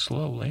waving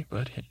slowly,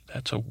 but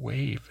that's a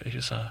wave.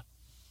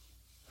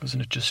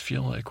 Doesn't it just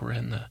feel like we're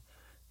in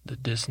the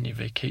Disney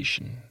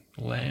vacation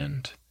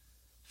land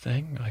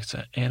thing? Like it's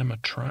an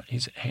animatron.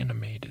 He's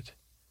animated.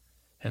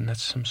 And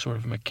that's some sort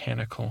of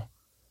mechanical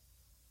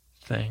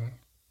thing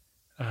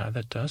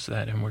that does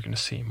that, and we're going to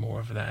see more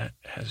of that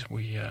as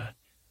we...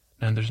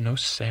 Now, there's no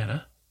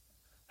Santa.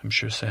 I'm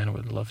sure Santa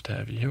would love to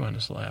have you on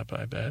his lap,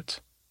 I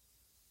bet.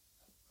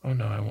 Oh,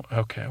 no, I won't.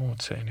 Okay, I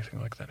won't say anything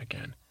like that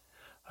again.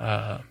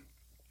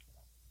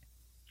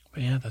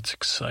 But yeah, that's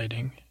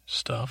exciting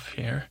stuff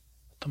here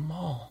at the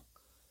mall.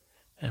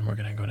 And we're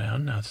going to go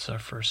down. Now, this is our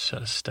first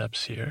set of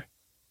steps here.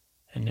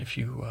 And if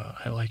you...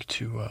 I like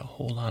to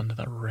hold on to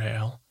the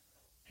rail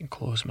and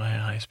close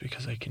my eyes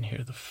because I can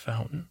hear the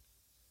fountain.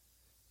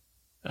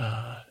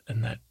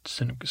 and that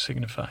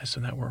signifies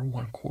that we're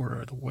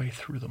 1/4 of the way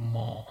through the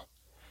mall,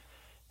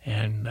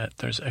 and that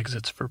there's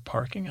exits for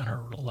parking on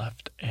our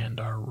left and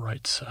our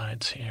right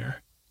sides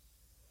here.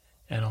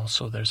 And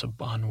also there's a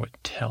Bonwit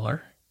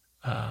teller,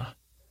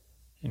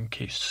 in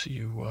case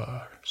you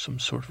are some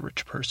sort of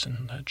rich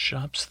person that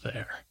shops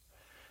there.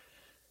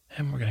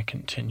 And we're going to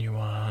continue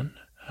on.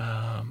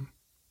 I'm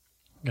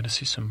going to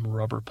see some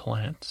rubber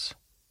plants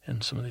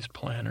and some of these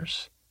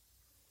planters.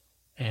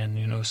 And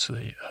you notice,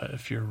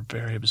 if you're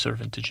very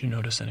observant, did you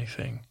notice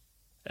anything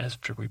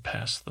after we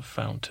passed the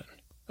fountain?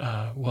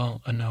 No,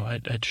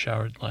 I'd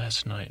showered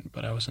last night,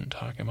 but I wasn't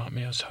talking about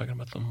me. I was talking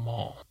about the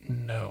mall.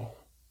 No.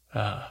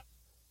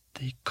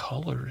 The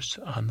colors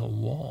on the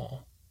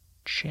wall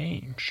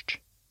changed.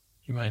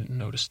 You might have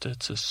noticed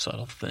it's a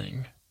subtle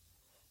thing.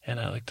 And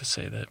I like to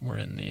say that we're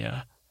in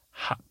the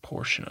hot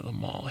portion of the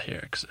mall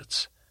here because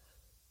it's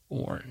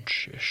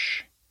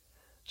orange-ish.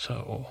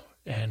 So,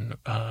 and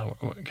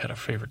we got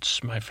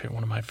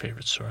one of my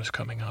favorite stores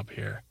coming up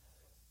here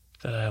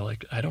that I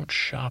like. I don't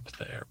shop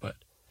there, but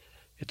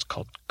it's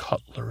called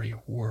Cutlery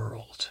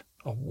World,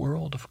 a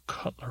world of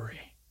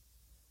cutlery.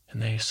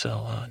 And they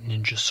sell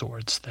ninja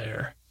swords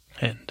there.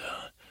 And,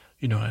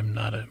 I'm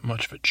not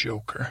much of a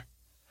joker.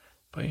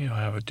 But,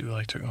 I would do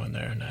like to go in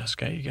there and ask,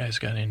 hey, you guys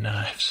got any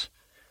knives?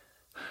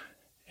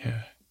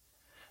 Yeah,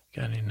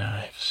 got any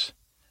knives?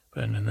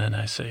 And then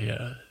I say,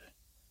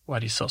 why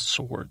do you sell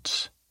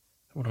swords?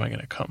 What am I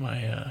going to cut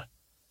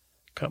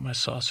my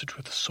sausage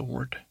with a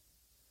sword?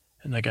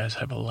 And the guys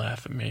have a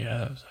laugh at me.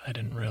 I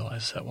didn't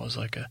realize that was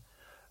like a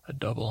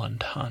double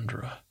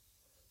entendre.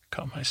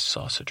 Cut my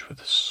sausage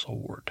with a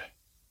sword.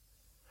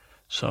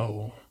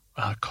 So,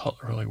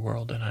 Cutlery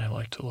World, and I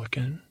like to look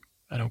in.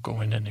 I don't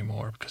go in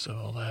anymore because of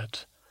all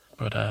that.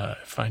 But I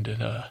find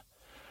it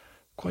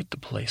quite the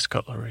place,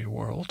 Cutlery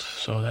World.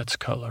 So that's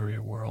Cutlery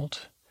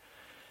World.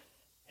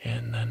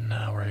 And then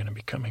we're going to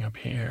be coming up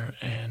here,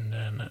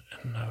 and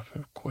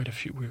quite a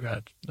few. We've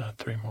got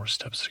 3 more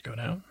steps to go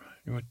down.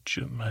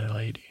 My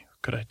lady,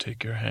 could I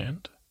take your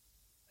hand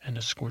and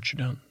escort you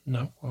down?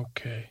 No?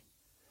 Okay.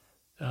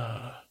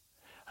 I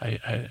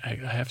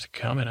have to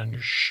comment on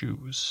your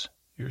shoes,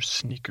 your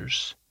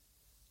sneakers.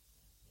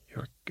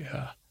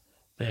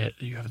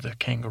 You have the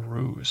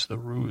kangaroos, the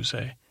roos.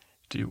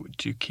 Do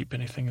you keep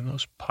anything in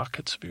those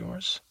pockets of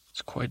yours?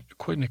 It's quite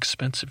an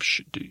expensive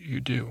You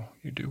do.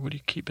 What do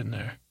you keep in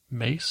there?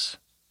 Mace?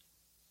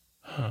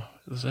 Oh,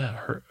 does that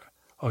hurt?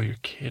 Oh, you're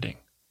kidding.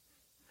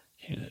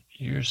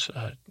 Yours,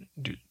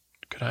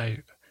 could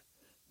I...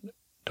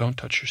 Don't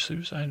touch your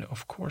shoes? I know,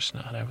 of course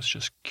not. I was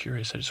just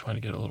curious. I just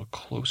wanted to get a little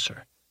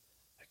closer.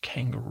 The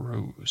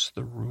kangaroos,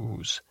 the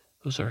roos,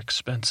 those are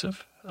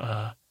expensive.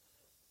 Are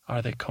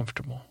they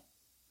comfortable?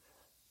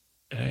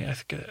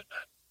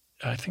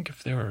 I think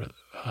if they were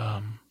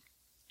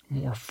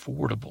more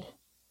affordable,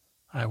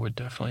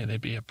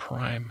 they'd be a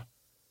prime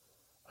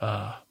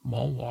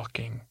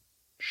Mallwalking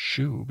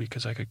shoe,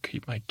 because I could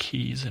keep my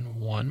keys in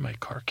one, my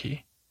car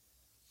key,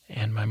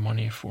 and my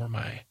money for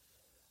my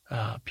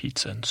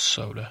pizza and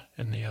soda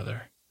in the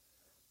other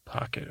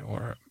pocket.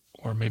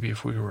 Or maybe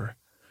if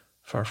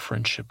our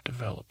friendship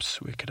develops,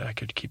 I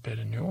could keep it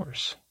in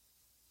yours.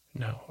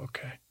 No,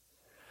 okay.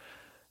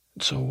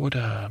 So would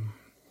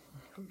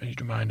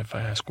you mind if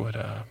I ask what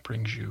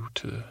brings you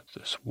to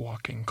this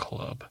walking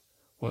club?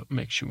 What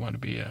makes you want to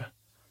be a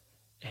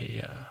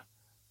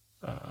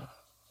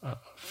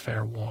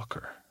fair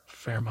walker,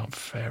 Fairmount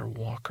fair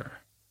walker?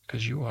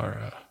 Because you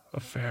are a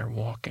fair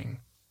walking.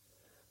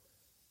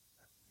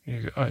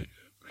 Are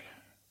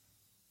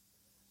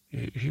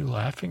you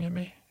laughing at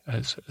me?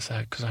 Is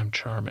that because I'm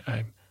charming?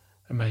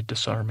 Am I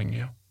disarming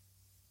you?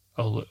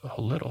 A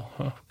little.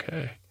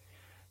 Okay.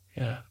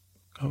 Yeah.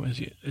 Oh,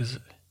 is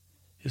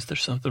there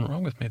something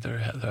wrong with me?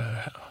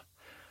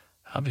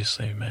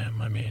 Obviously,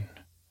 ma'am. I mean,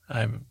 I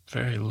have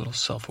very little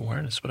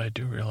self-awareness, but I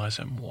do realize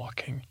I'm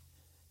walking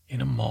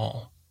in a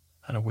mall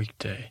on a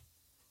weekday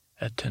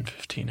at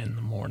 10:15 in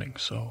the morning.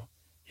 So,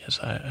 yes,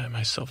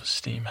 my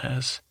self-esteem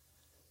has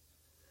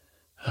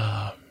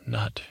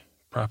not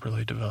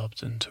properly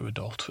developed into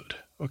adulthood.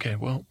 Okay,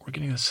 well, we're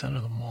getting to the center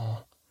of the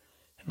mall,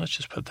 and let's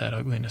just put that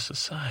ugliness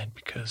aside,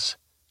 because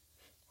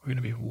we're going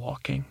to be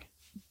walking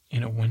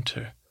in a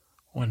winter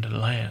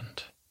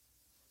wonderland.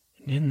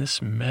 And in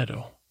this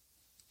meadow,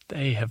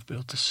 they have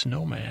built a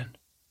snowman.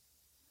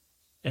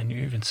 And you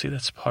even see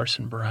that's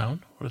Parson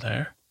Brown over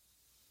there.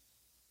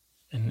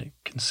 And you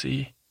can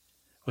see,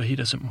 well, he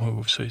doesn't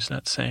move, so he's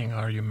not saying,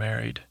 are you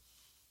married?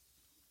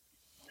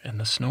 And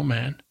the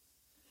snowman,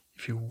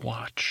 if you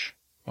watch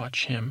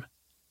him,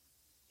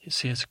 you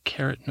see his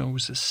carrot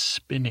nose is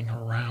spinning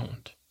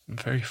around. And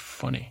very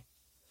funny.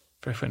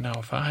 Very funny. Now,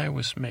 if I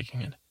was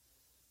making it,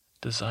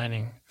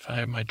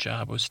 my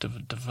job was to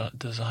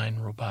design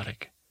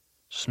robotic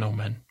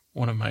snowmen,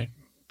 one of my,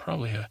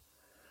 probably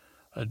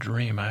a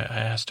dream. I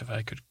asked if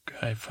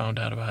I found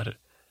out about it.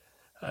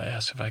 I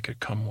asked if I could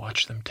come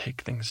watch them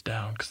take things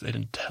down, because they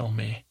didn't tell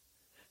me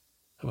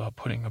about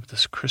putting up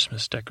this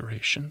Christmas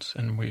decorations.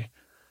 And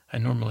I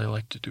normally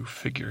like to do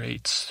figure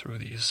eights through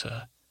these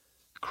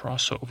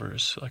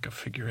crossovers, like a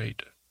figure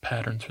 8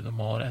 pattern through the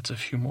mall. It adds a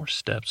few more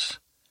steps,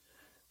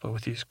 but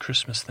with these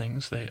Christmas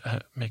things, they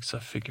makes a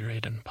figure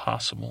 8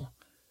 impossible.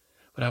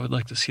 But I would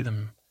like to see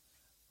them,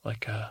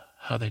 like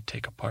how they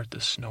take apart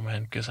this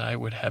snowman, because I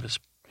would have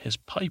his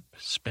pipe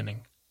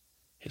spinning.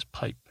 His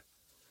pipe.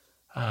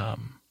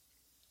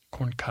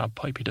 Corncob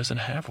pipe. He doesn't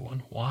have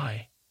one.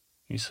 Why?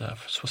 He's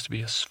supposed to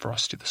be a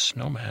Frosty the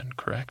Snowman,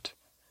 correct?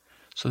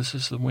 So this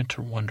is the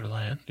Winter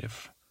Wonderland.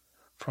 If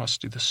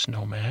Frosty the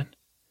Snowman,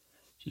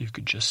 you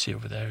could just see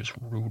over there is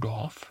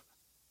Rudolph.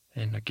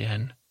 And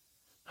again,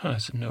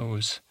 his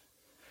nose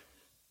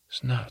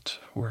is not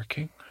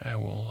working. I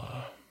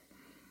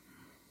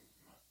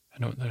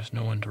know there's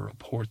no one to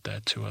report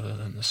that to other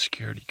than the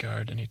security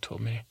guard, and he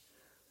told me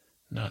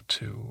not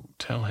to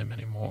tell him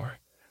anymore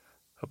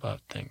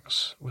about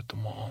things with the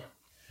mall.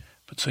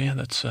 But so yeah,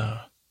 that's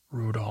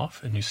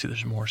Rudolph, and you see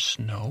there's more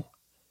snow.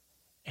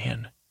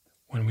 And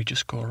when we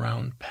just go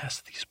around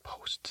past these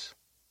posts,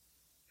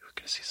 you're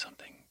going to see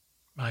something.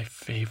 My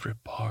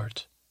favorite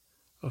part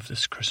of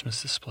this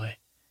Christmas display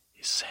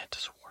is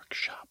Santa's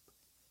workshop.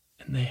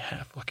 And they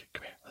have, come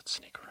here, let's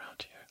sneak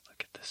around here.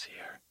 Look at this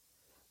here.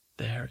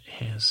 There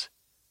is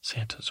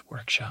Santa's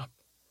workshop.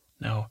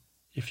 Now,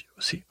 if you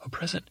see a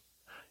present,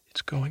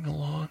 it's going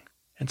along,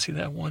 and see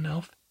that one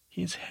elf?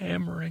 He's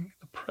hammering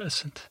the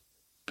present,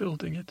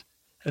 building it,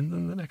 and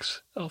then the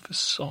next elf is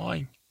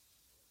sawing.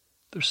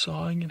 They're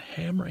sawing and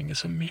hammering.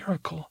 It's a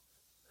miracle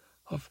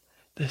of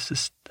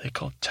this they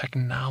call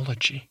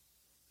technology.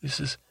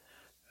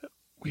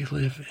 We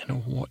live in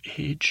an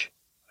age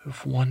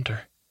of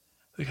wonder.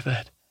 Look at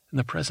that. And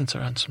the presents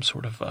are on some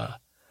sort of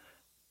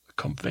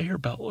conveyor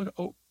belt. Look,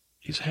 oh,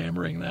 he's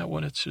hammering that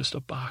one. It's just a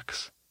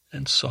box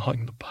and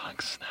sawing the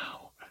box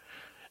now.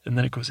 And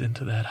then it goes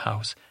into that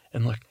house.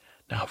 And look,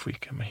 now if we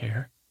come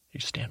here, you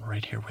stand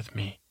right here with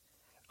me.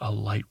 A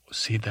light,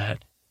 see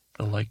that?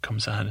 The light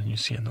comes on and you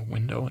see in the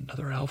window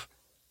another elf.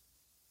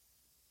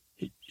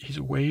 He's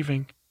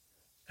waving.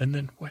 And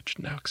then watch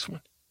next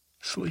one.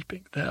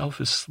 Sleeping. The elf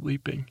is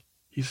sleeping.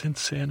 He's in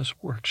Santa's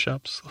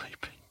workshop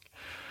sleeping.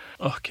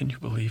 Oh, can you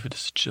believe it?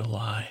 It's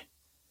July.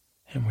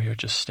 And we are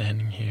just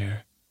standing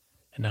here.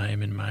 And I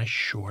am in my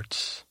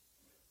shorts.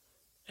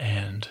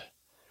 And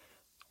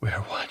we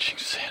are watching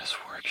Santa's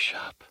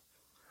workshop.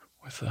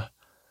 With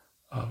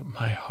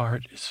my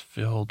heart is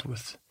filled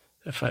with,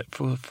 if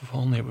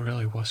only it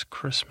really was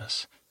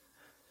Christmas.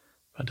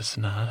 But it's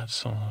not.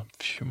 It's only a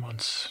few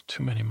months,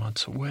 too many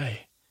months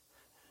away.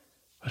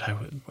 But I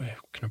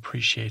can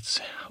appreciate,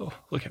 oh,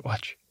 look at,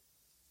 watch.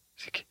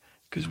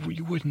 Because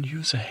you wouldn't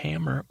use a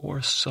hammer or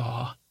a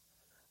saw.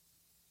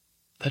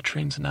 That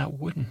train's not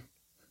wooden.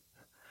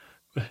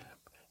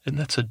 And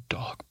that's a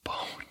dog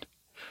bone.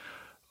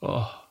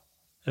 Oh,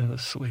 and the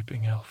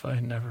sleeping elf.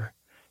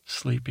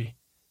 Sleepy.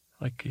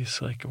 Like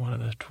he's like one of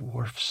the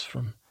dwarfs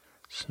from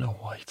Snow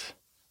White.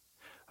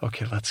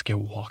 Okay, let's get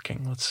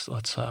walking. Let's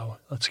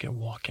get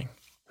walking.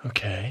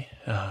 Okay,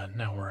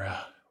 now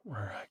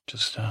we're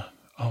just,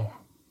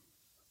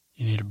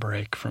 you need a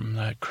break from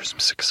that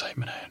Christmas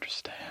excitement, I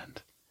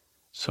understand.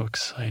 So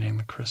exciting,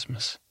 the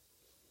Christmas.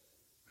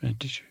 Are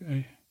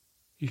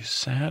you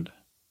sad?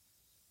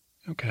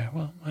 Okay,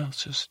 well,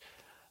 it's just,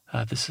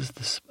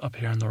 this up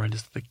here on the right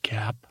is the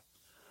Gap.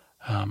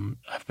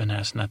 I've been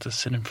asked not to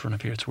sit in front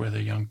of here. It's where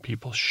the young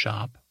people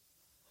shop.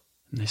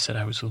 And they said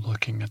I was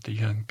looking at the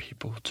young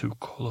people too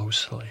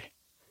closely.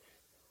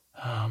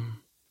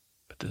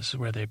 But this is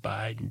where they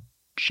buy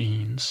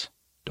jeans,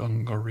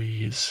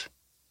 dungarees,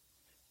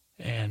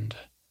 and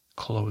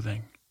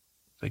clothing.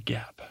 The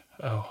Gap.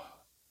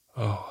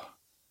 Oh,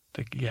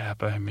 the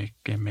Gap.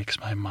 It makes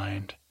my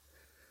mind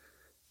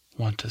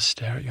want to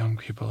stare at young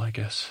people, I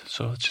guess.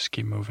 So let's just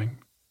keep moving.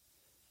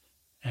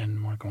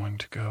 And we're going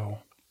to go.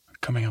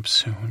 Coming up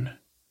soon,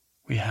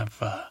 we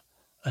have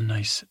a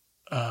nice,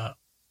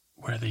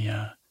 where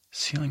the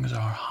ceilings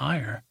are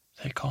higher.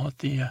 They call it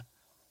the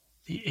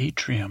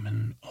atrium,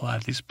 and a lot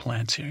of these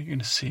plants here, you're going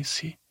to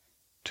see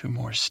 2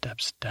 more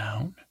steps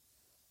down,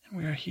 and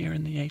we are here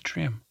in the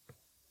atrium.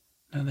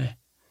 Now,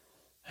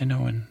 I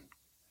know, and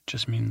it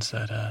just means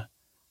that it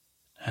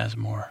has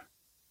more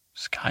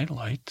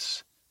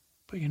skylights,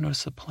 but you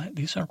notice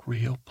these are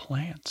real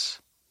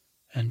plants,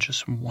 and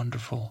just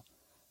wonderful,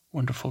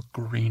 wonderful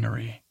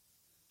greenery.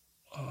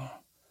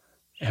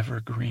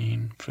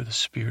 Evergreen for the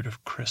spirit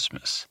of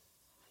Christmas.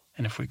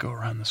 And if we go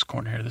around this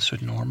corner here, this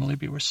would normally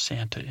be where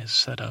Santa is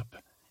set up.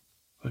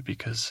 But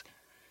because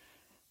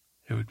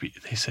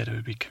they said it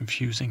would be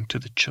confusing to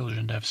the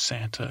children to have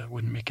Santa, it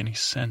wouldn't make any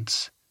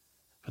sense.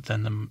 But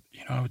then,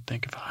 I would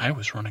think if I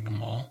was running a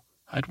mall,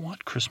 I'd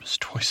want Christmas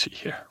twice a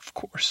year, of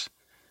course.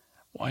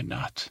 Why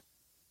not?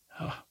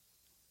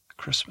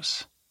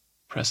 Christmas,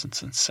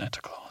 presents and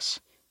Santa Claus.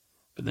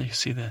 But then you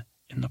see that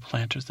in the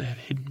planters, they have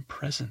hidden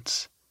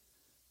presents.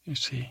 You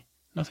see,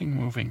 nothing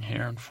moving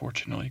here,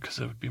 unfortunately, because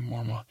it would be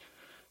more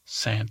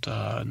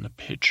Santa and the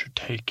picture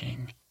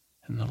taking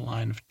and the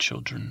line of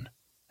children.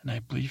 And I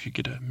believe you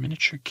get a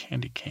miniature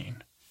candy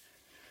cane.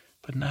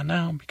 But not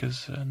now,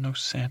 because no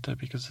Santa,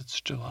 because it's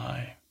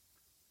July.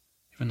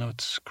 even though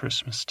it's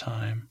Christmas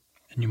time.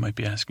 And you might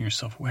be asking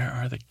yourself, where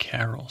are the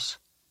carols?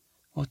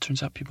 Well, it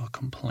turns out people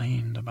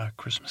complained about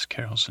Christmas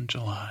carols in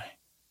July.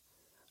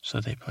 So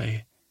they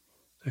play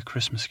the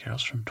Christmas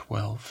carols from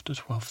 12 to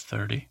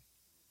 12:30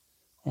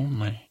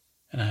 only.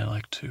 And I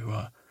like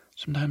to,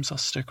 sometimes I'll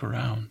stick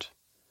around.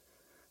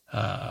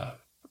 But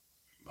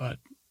I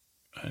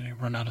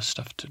run out of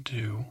stuff to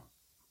do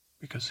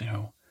because,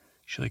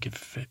 usually I get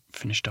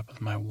finished up with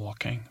my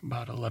walking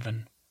about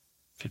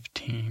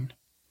 11:15.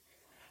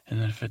 And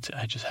then if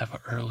I just have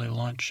an early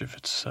lunch if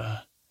it's,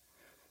 but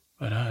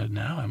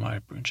now I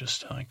might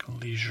just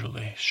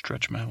leisurely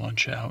stretch my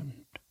lunch out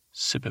and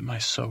sip at my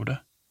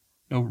soda.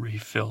 No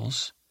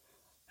refills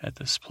at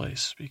this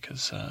place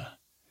because,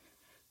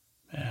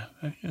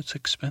 it's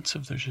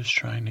expensive. They're just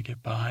trying to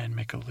get by and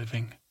make a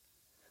living.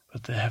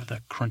 But they have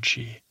the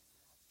crunchy,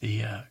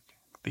 the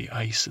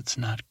ice. It's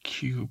not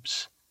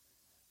cubes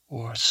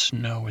or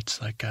snow.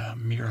 It's like a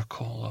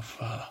miracle of,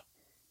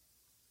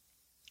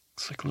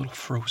 it's like little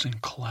frozen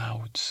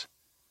clouds.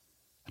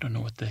 I don't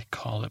know what they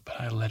call it, but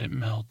I let it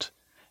melt.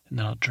 And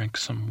then I'll drink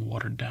some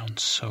watered down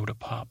soda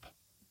pop.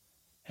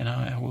 And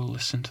I will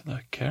listen to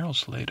the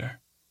carols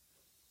later.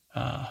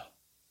 Well,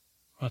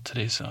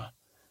 today's,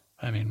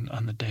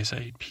 on the days I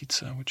eat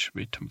pizza, which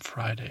would be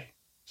Friday.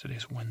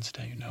 Today's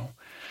Wednesday,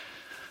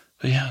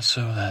 But yeah,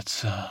 so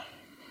that's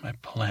my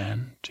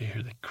plan, to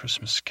hear the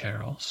Christmas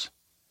carols.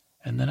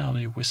 And then I'll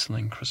be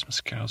whistling Christmas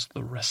carols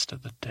the rest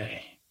of the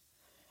day.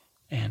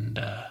 And,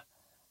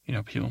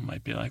 people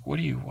might be like,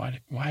 why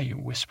are you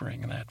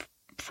whispering that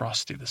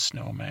Frosty the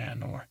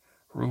Snowman or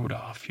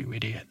Rudolph, you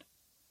idiot?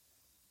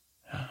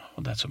 Well,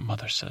 that's what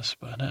Mother says,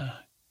 but, and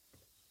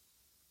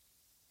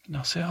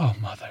I'll say, oh,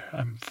 Mother,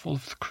 I'm full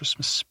of the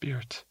Christmas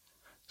spirit,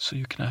 so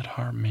you cannot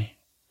harm me.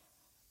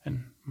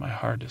 And my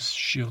heart is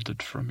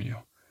shielded from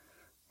you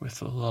with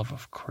the love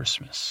of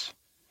Christmas.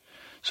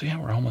 So yeah,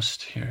 we're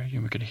almost here.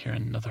 You're going to hear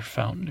another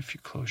fountain if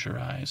you close your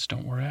eyes.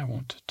 Don't worry, I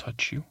won't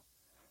touch you.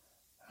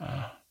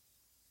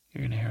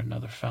 You're going to hear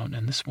another fountain.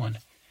 And this one,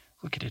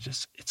 look at it,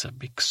 it's a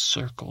big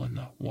circle and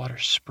the water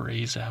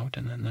sprays out.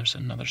 And then there's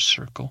another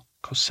circle,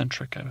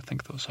 concentric, I would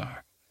think those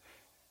are.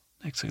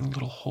 Actually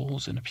little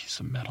holes in a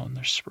piece of metal and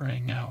they're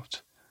spraying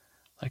out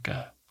like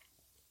a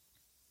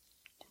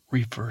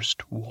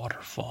reversed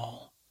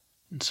waterfall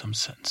in some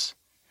sense.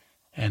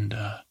 And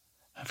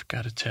I've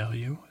got to tell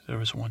you, there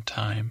was one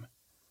time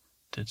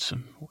I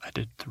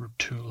did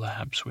 2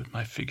 laps with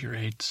my figure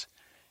eights,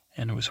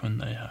 and it was when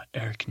the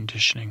air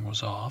conditioning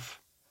was off,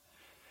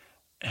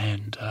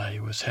 and I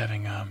was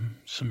having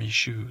some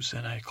issues,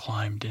 and I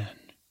climbed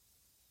in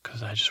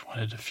because I just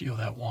wanted to feel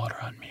that water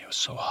on me. It was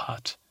so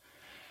hot,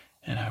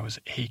 and I was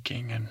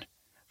aching, and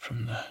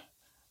from the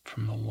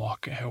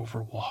walk I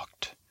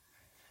overwalked,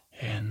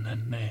 and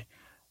then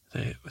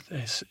they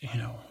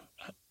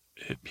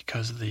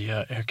because the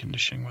air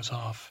conditioning was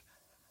off,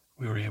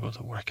 we were able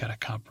to work out a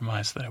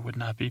compromise that I would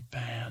not be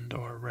banned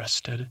or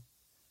arrested.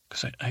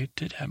 Because I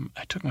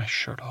took my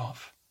shirt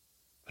off,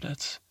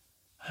 but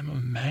I'm a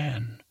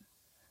man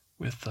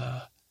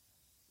I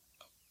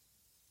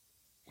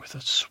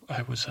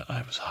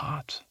was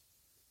hot.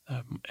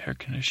 Air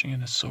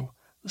conditioning is so,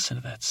 listen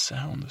to that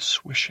sound, the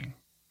swishing,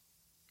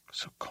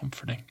 so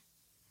comforting.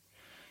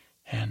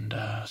 And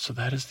so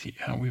that is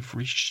we've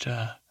reached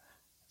the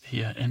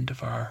end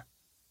of our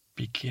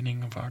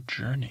beginning of our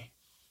journey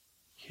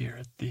here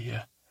at the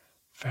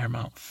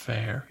Fairmount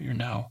Fair. You're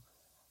not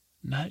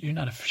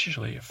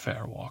officially a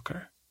fair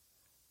walker,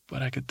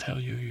 but I could tell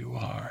you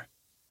are.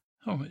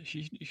 Oh,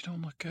 you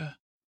don't look,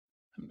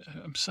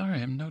 I'm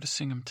sorry, I'm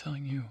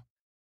telling you. Are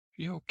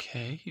you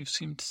okay? You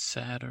seemed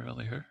sad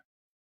earlier.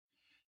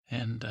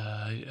 And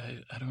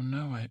I don't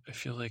know, I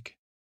feel like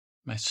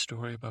my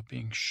story about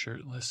being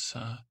shirtless,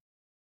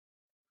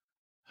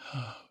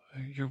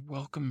 you're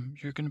welcome.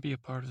 You're going to be a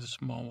part of this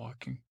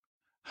Mallwalking.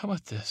 How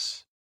about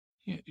this?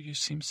 You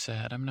seem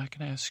sad. I'm not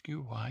going to ask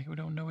you why. We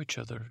don't know each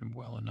other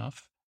well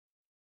enough.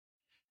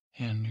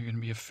 And you're going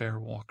to be a fair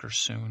walker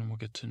soon, and we'll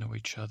get to know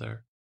each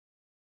other.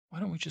 Why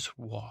don't we just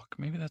walk?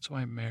 Maybe that's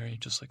why Mary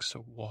just likes to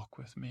walk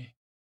with me.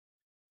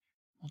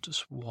 We'll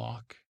just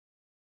walk.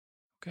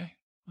 Okay?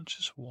 Let's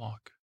just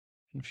walk.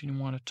 And if you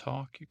want to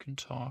talk, you can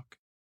talk.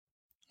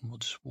 And we'll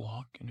just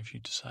walk. And if you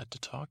decide to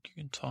talk, you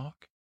can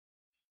talk.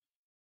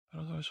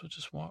 But otherwise, we'll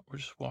just walk. We're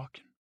just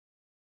walking.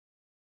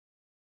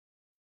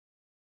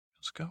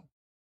 Let's go.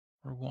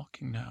 We're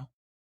walking now.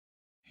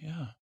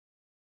 Yeah.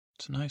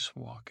 It's nice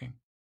walking.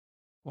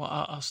 Well,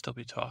 I'll still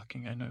be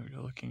talking. I know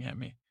you're looking at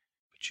me,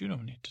 but you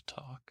don't need to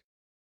talk.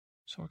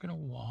 So we're going to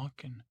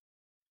walk,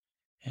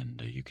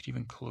 and you could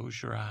even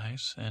close your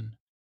eyes, and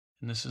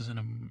this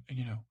isn't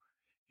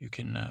you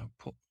can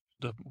put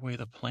the way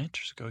the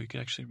planters go. You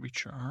could actually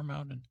reach your arm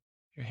out and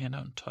your hand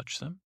out and touch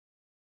them.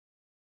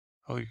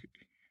 Oh, you're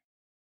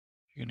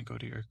going to go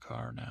to your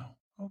car now.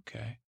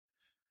 Okay.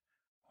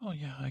 Well,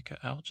 yeah,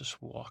 I'll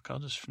just walk. I'll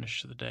just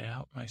finish the day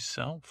out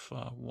myself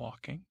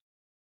walking.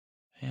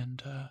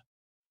 And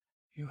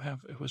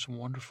it was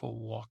wonderful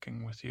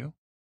walking with you.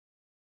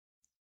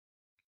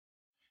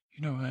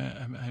 I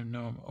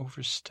know I'm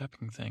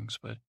overstepping things,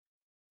 but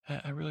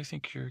I really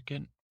think you're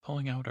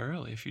pulling out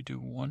early. If you do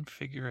one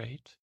figure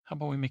eight, how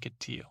about we make a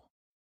deal?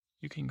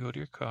 You can go to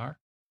your car.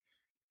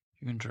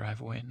 You can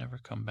drive away and never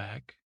come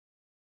back.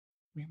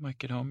 You might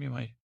get home. You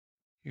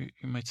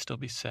might still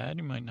be sad.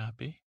 You might not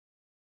be.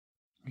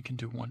 We can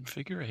do one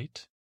figure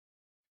eight,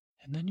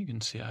 and then you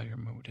can see how your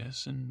mood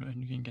is, and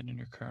you can get in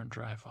your car and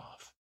drive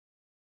off.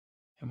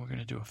 And we're going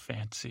to do a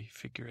fancy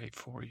figure eight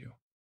for you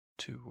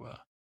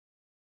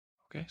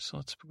okay, so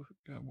let's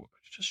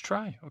just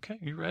try. Okay,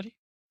 you ready?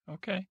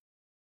 Okay.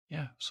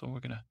 Yeah, so we're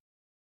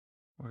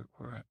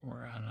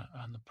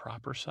on the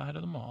proper side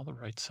of the mall, the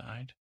right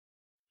side.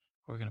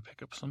 We're going to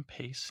pick up some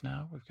pace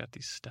now. We've got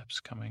these steps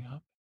coming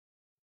up.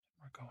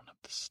 We're going up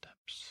the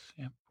steps.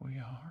 Yep, we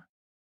are.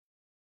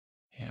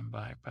 And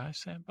by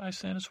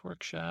Santa's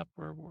workshop,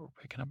 we're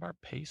picking up our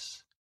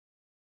pace.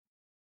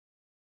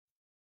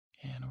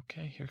 And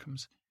okay, here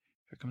comes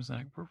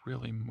that. We're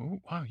really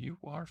moving. Wow, you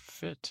are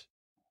fit.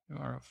 You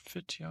are a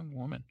fit young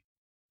woman.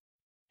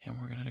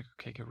 And we're gonna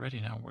get ready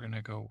now. We're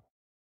gonna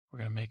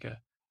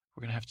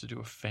have to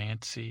do a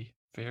fancy,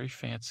 very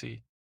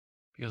fancy,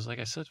 because like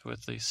I said,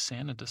 with the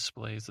Santa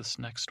displays, this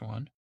next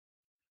one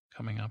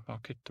coming up, I'll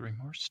get 3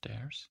 more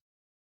stairs.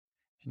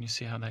 And you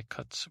see how that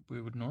cuts,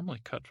 we would normally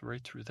cut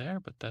right through there,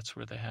 but that's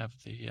where they have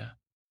the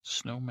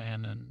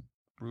snowman and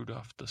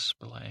Rudolph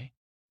display.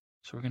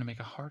 So we're going to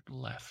make a hard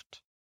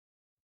left.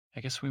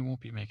 I guess we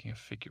won't be making a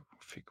figure. We'll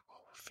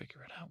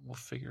figure it out. We'll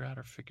figure out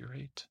our figure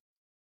eight.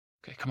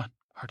 Okay, come on.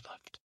 Hard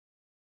left.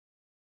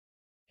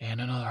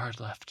 And another hard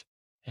left.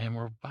 And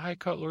we're by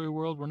Cutlery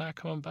World. We're not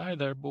coming by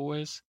there,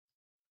 boys.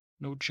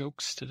 No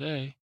jokes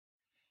today.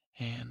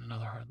 And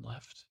another hard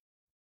left.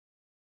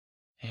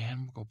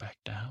 And we'll go back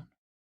down.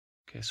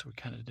 Okay, so we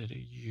kind of did a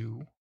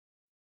U.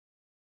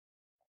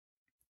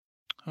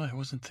 Oh, I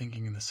wasn't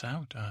thinking this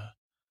out.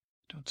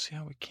 Don't see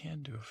how we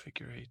can do a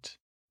figure eight.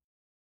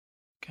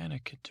 Kind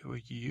of could do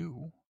a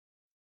U.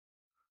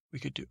 We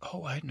could do,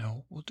 oh, I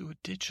know. We'll do a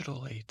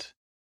digital eight.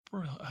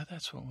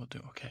 That's what we'll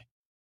do. Okay.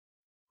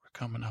 We're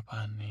coming up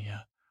on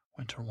the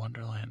Winter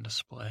Wonderland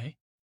display.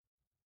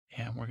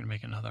 And we're going to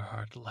make another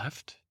hard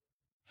left.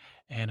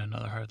 And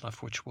another hard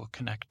left, which will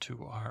connect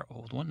to our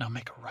old one. Now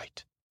make a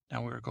right.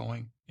 Now we're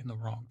going in the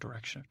wrong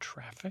direction of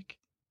traffic.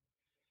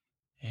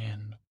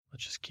 And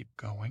let's just keep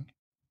going.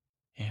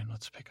 And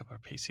let's pick up our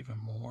pace even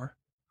more.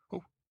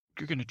 Oh,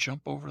 you're going to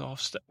jump over all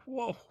steps.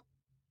 Whoa.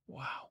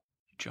 Wow.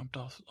 You jumped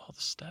off all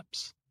the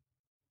steps.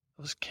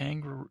 Those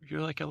kangaroo.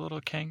 You're like a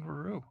little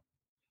kangaroo.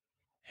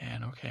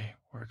 And okay,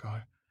 we're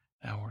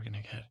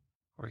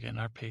getting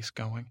our pace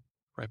going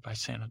right by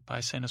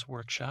Santa's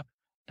workshop.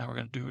 Now we're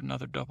going to do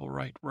another double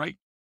right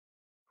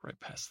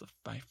past the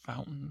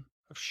fountain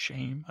of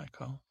shame, I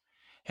call.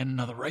 And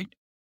another right.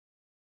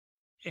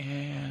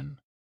 And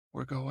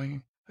we're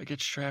going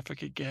against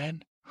traffic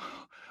again.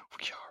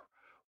 We are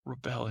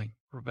rebelling.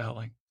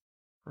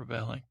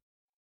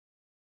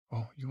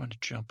 Oh, you want to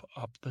jump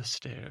up the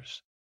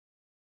stairs.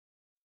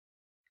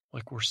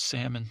 Like we're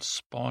salmon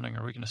spawning.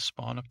 Are we going to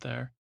spawn up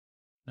there?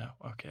 No.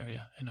 Okay,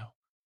 yeah, I know.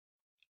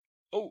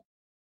 Oh,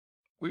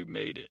 we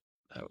made it.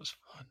 That was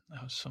fun.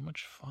 That was so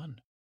much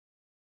fun.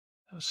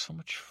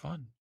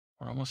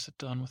 We're almost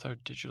done with our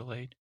digital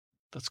aid.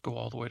 Let's go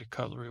all the way to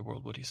Cutlery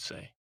World. What do you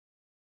say?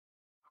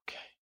 Okay.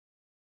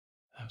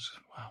 That was,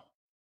 wow.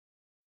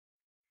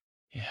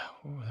 Yeah,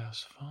 that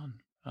was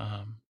fun.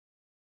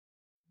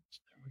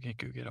 We can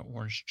go get an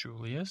Orange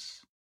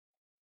Julius.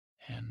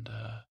 And,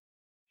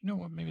 you know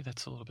what? Maybe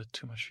that's a little bit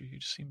too much for you.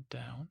 You seem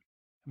down.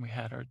 And we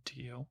had our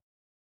deal.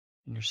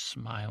 And you're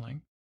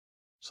smiling.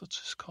 So let's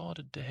just call it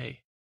a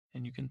day.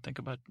 And you can think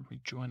about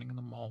rejoining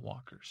the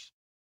Mallwalkers.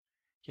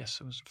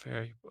 Yes, it was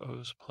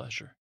a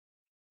pleasure.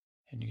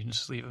 And you can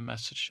just leave a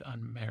message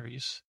on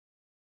Mary's.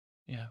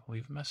 Yeah,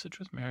 leave a message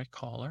with Mary,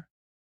 call her.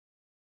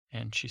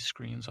 And she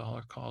screens all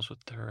her calls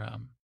with her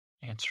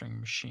answering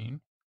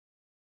machine.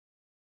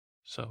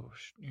 So,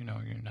 you're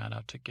not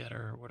out to get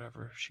her or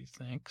whatever she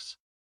thinks.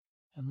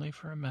 And leave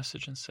her a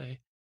message and say,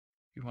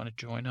 you want to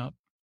join up?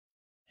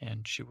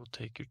 And she will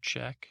take your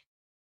check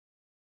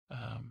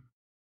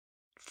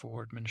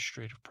for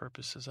administrative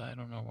purposes. I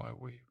don't know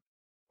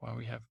why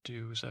we have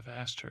dues. I've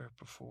asked her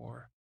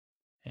before,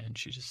 and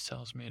she just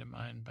tells me to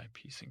mind my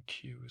P's and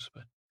Q's,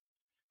 but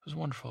it was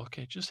wonderful.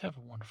 Okay, just have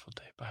a wonderful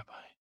day.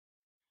 Bye-bye.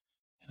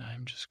 And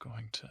I'm just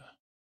going to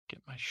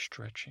get my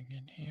stretching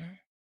in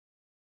here.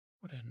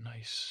 What a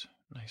nice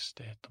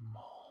day at the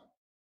mall.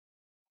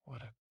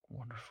 What a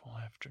wonderful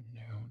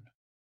afternoon.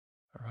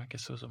 Or I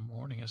guess it was a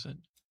morning, is it?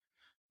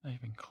 Not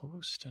even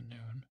close to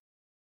noon.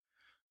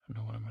 I don't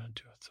know what I'm going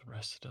to do with the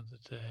rest of the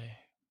day.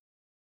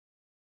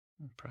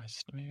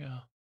 Maybe I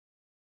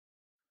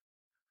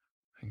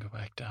can go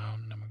back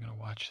down and I'm going to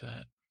watch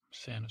that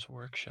Santa's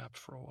workshop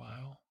for a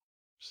while.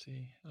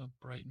 See, it'll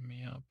brighten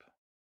me up.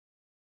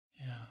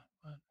 Yeah,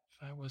 but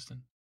if I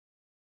wasn't,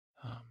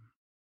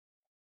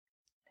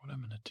 what I'm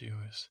going to do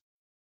is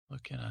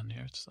look in on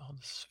there. It's all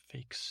this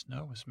fake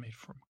snow is made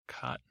from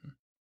cotton.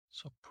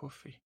 So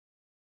puffy.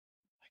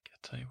 I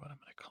can't tell you what, I'm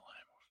going to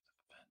climb over the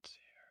fence.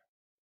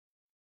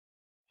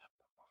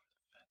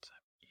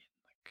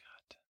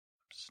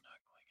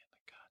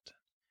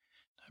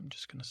 I'm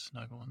just going to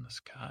snuggle in this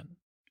cot.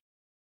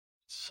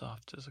 It's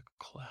soft as a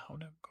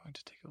cloud. I'm going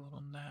to take a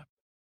little nap.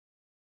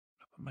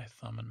 I'll put my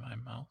thumb in my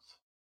mouth.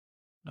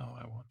 No,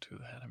 I won't do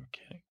that. I'm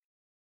kidding.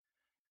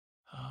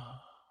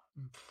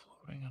 I'm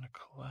floating on a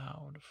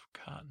cloud of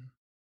cotton.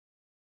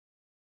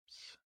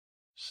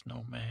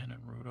 Snowman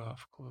and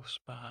Rudolph close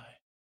by.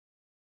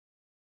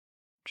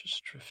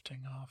 Just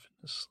drifting off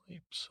into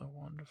sleep. So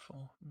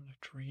wonderful. I'm going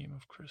to dream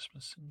of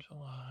Christmas in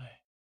July.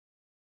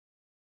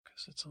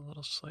 Because it's a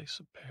little slice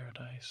of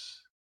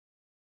paradise.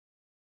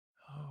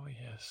 Oh,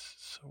 yes,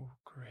 so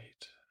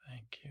great.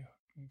 Thank you.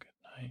 And good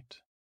night.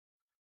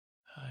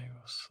 I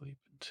will sleep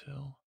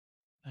until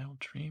I will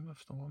dream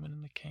of the woman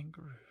and the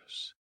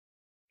kangaroos.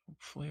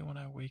 Hopefully, when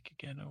I wake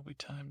again, it'll be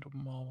time to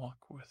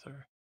Mallwalk with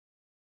her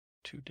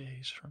 2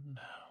 days from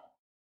now.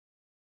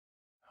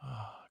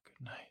 Ah,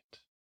 good night.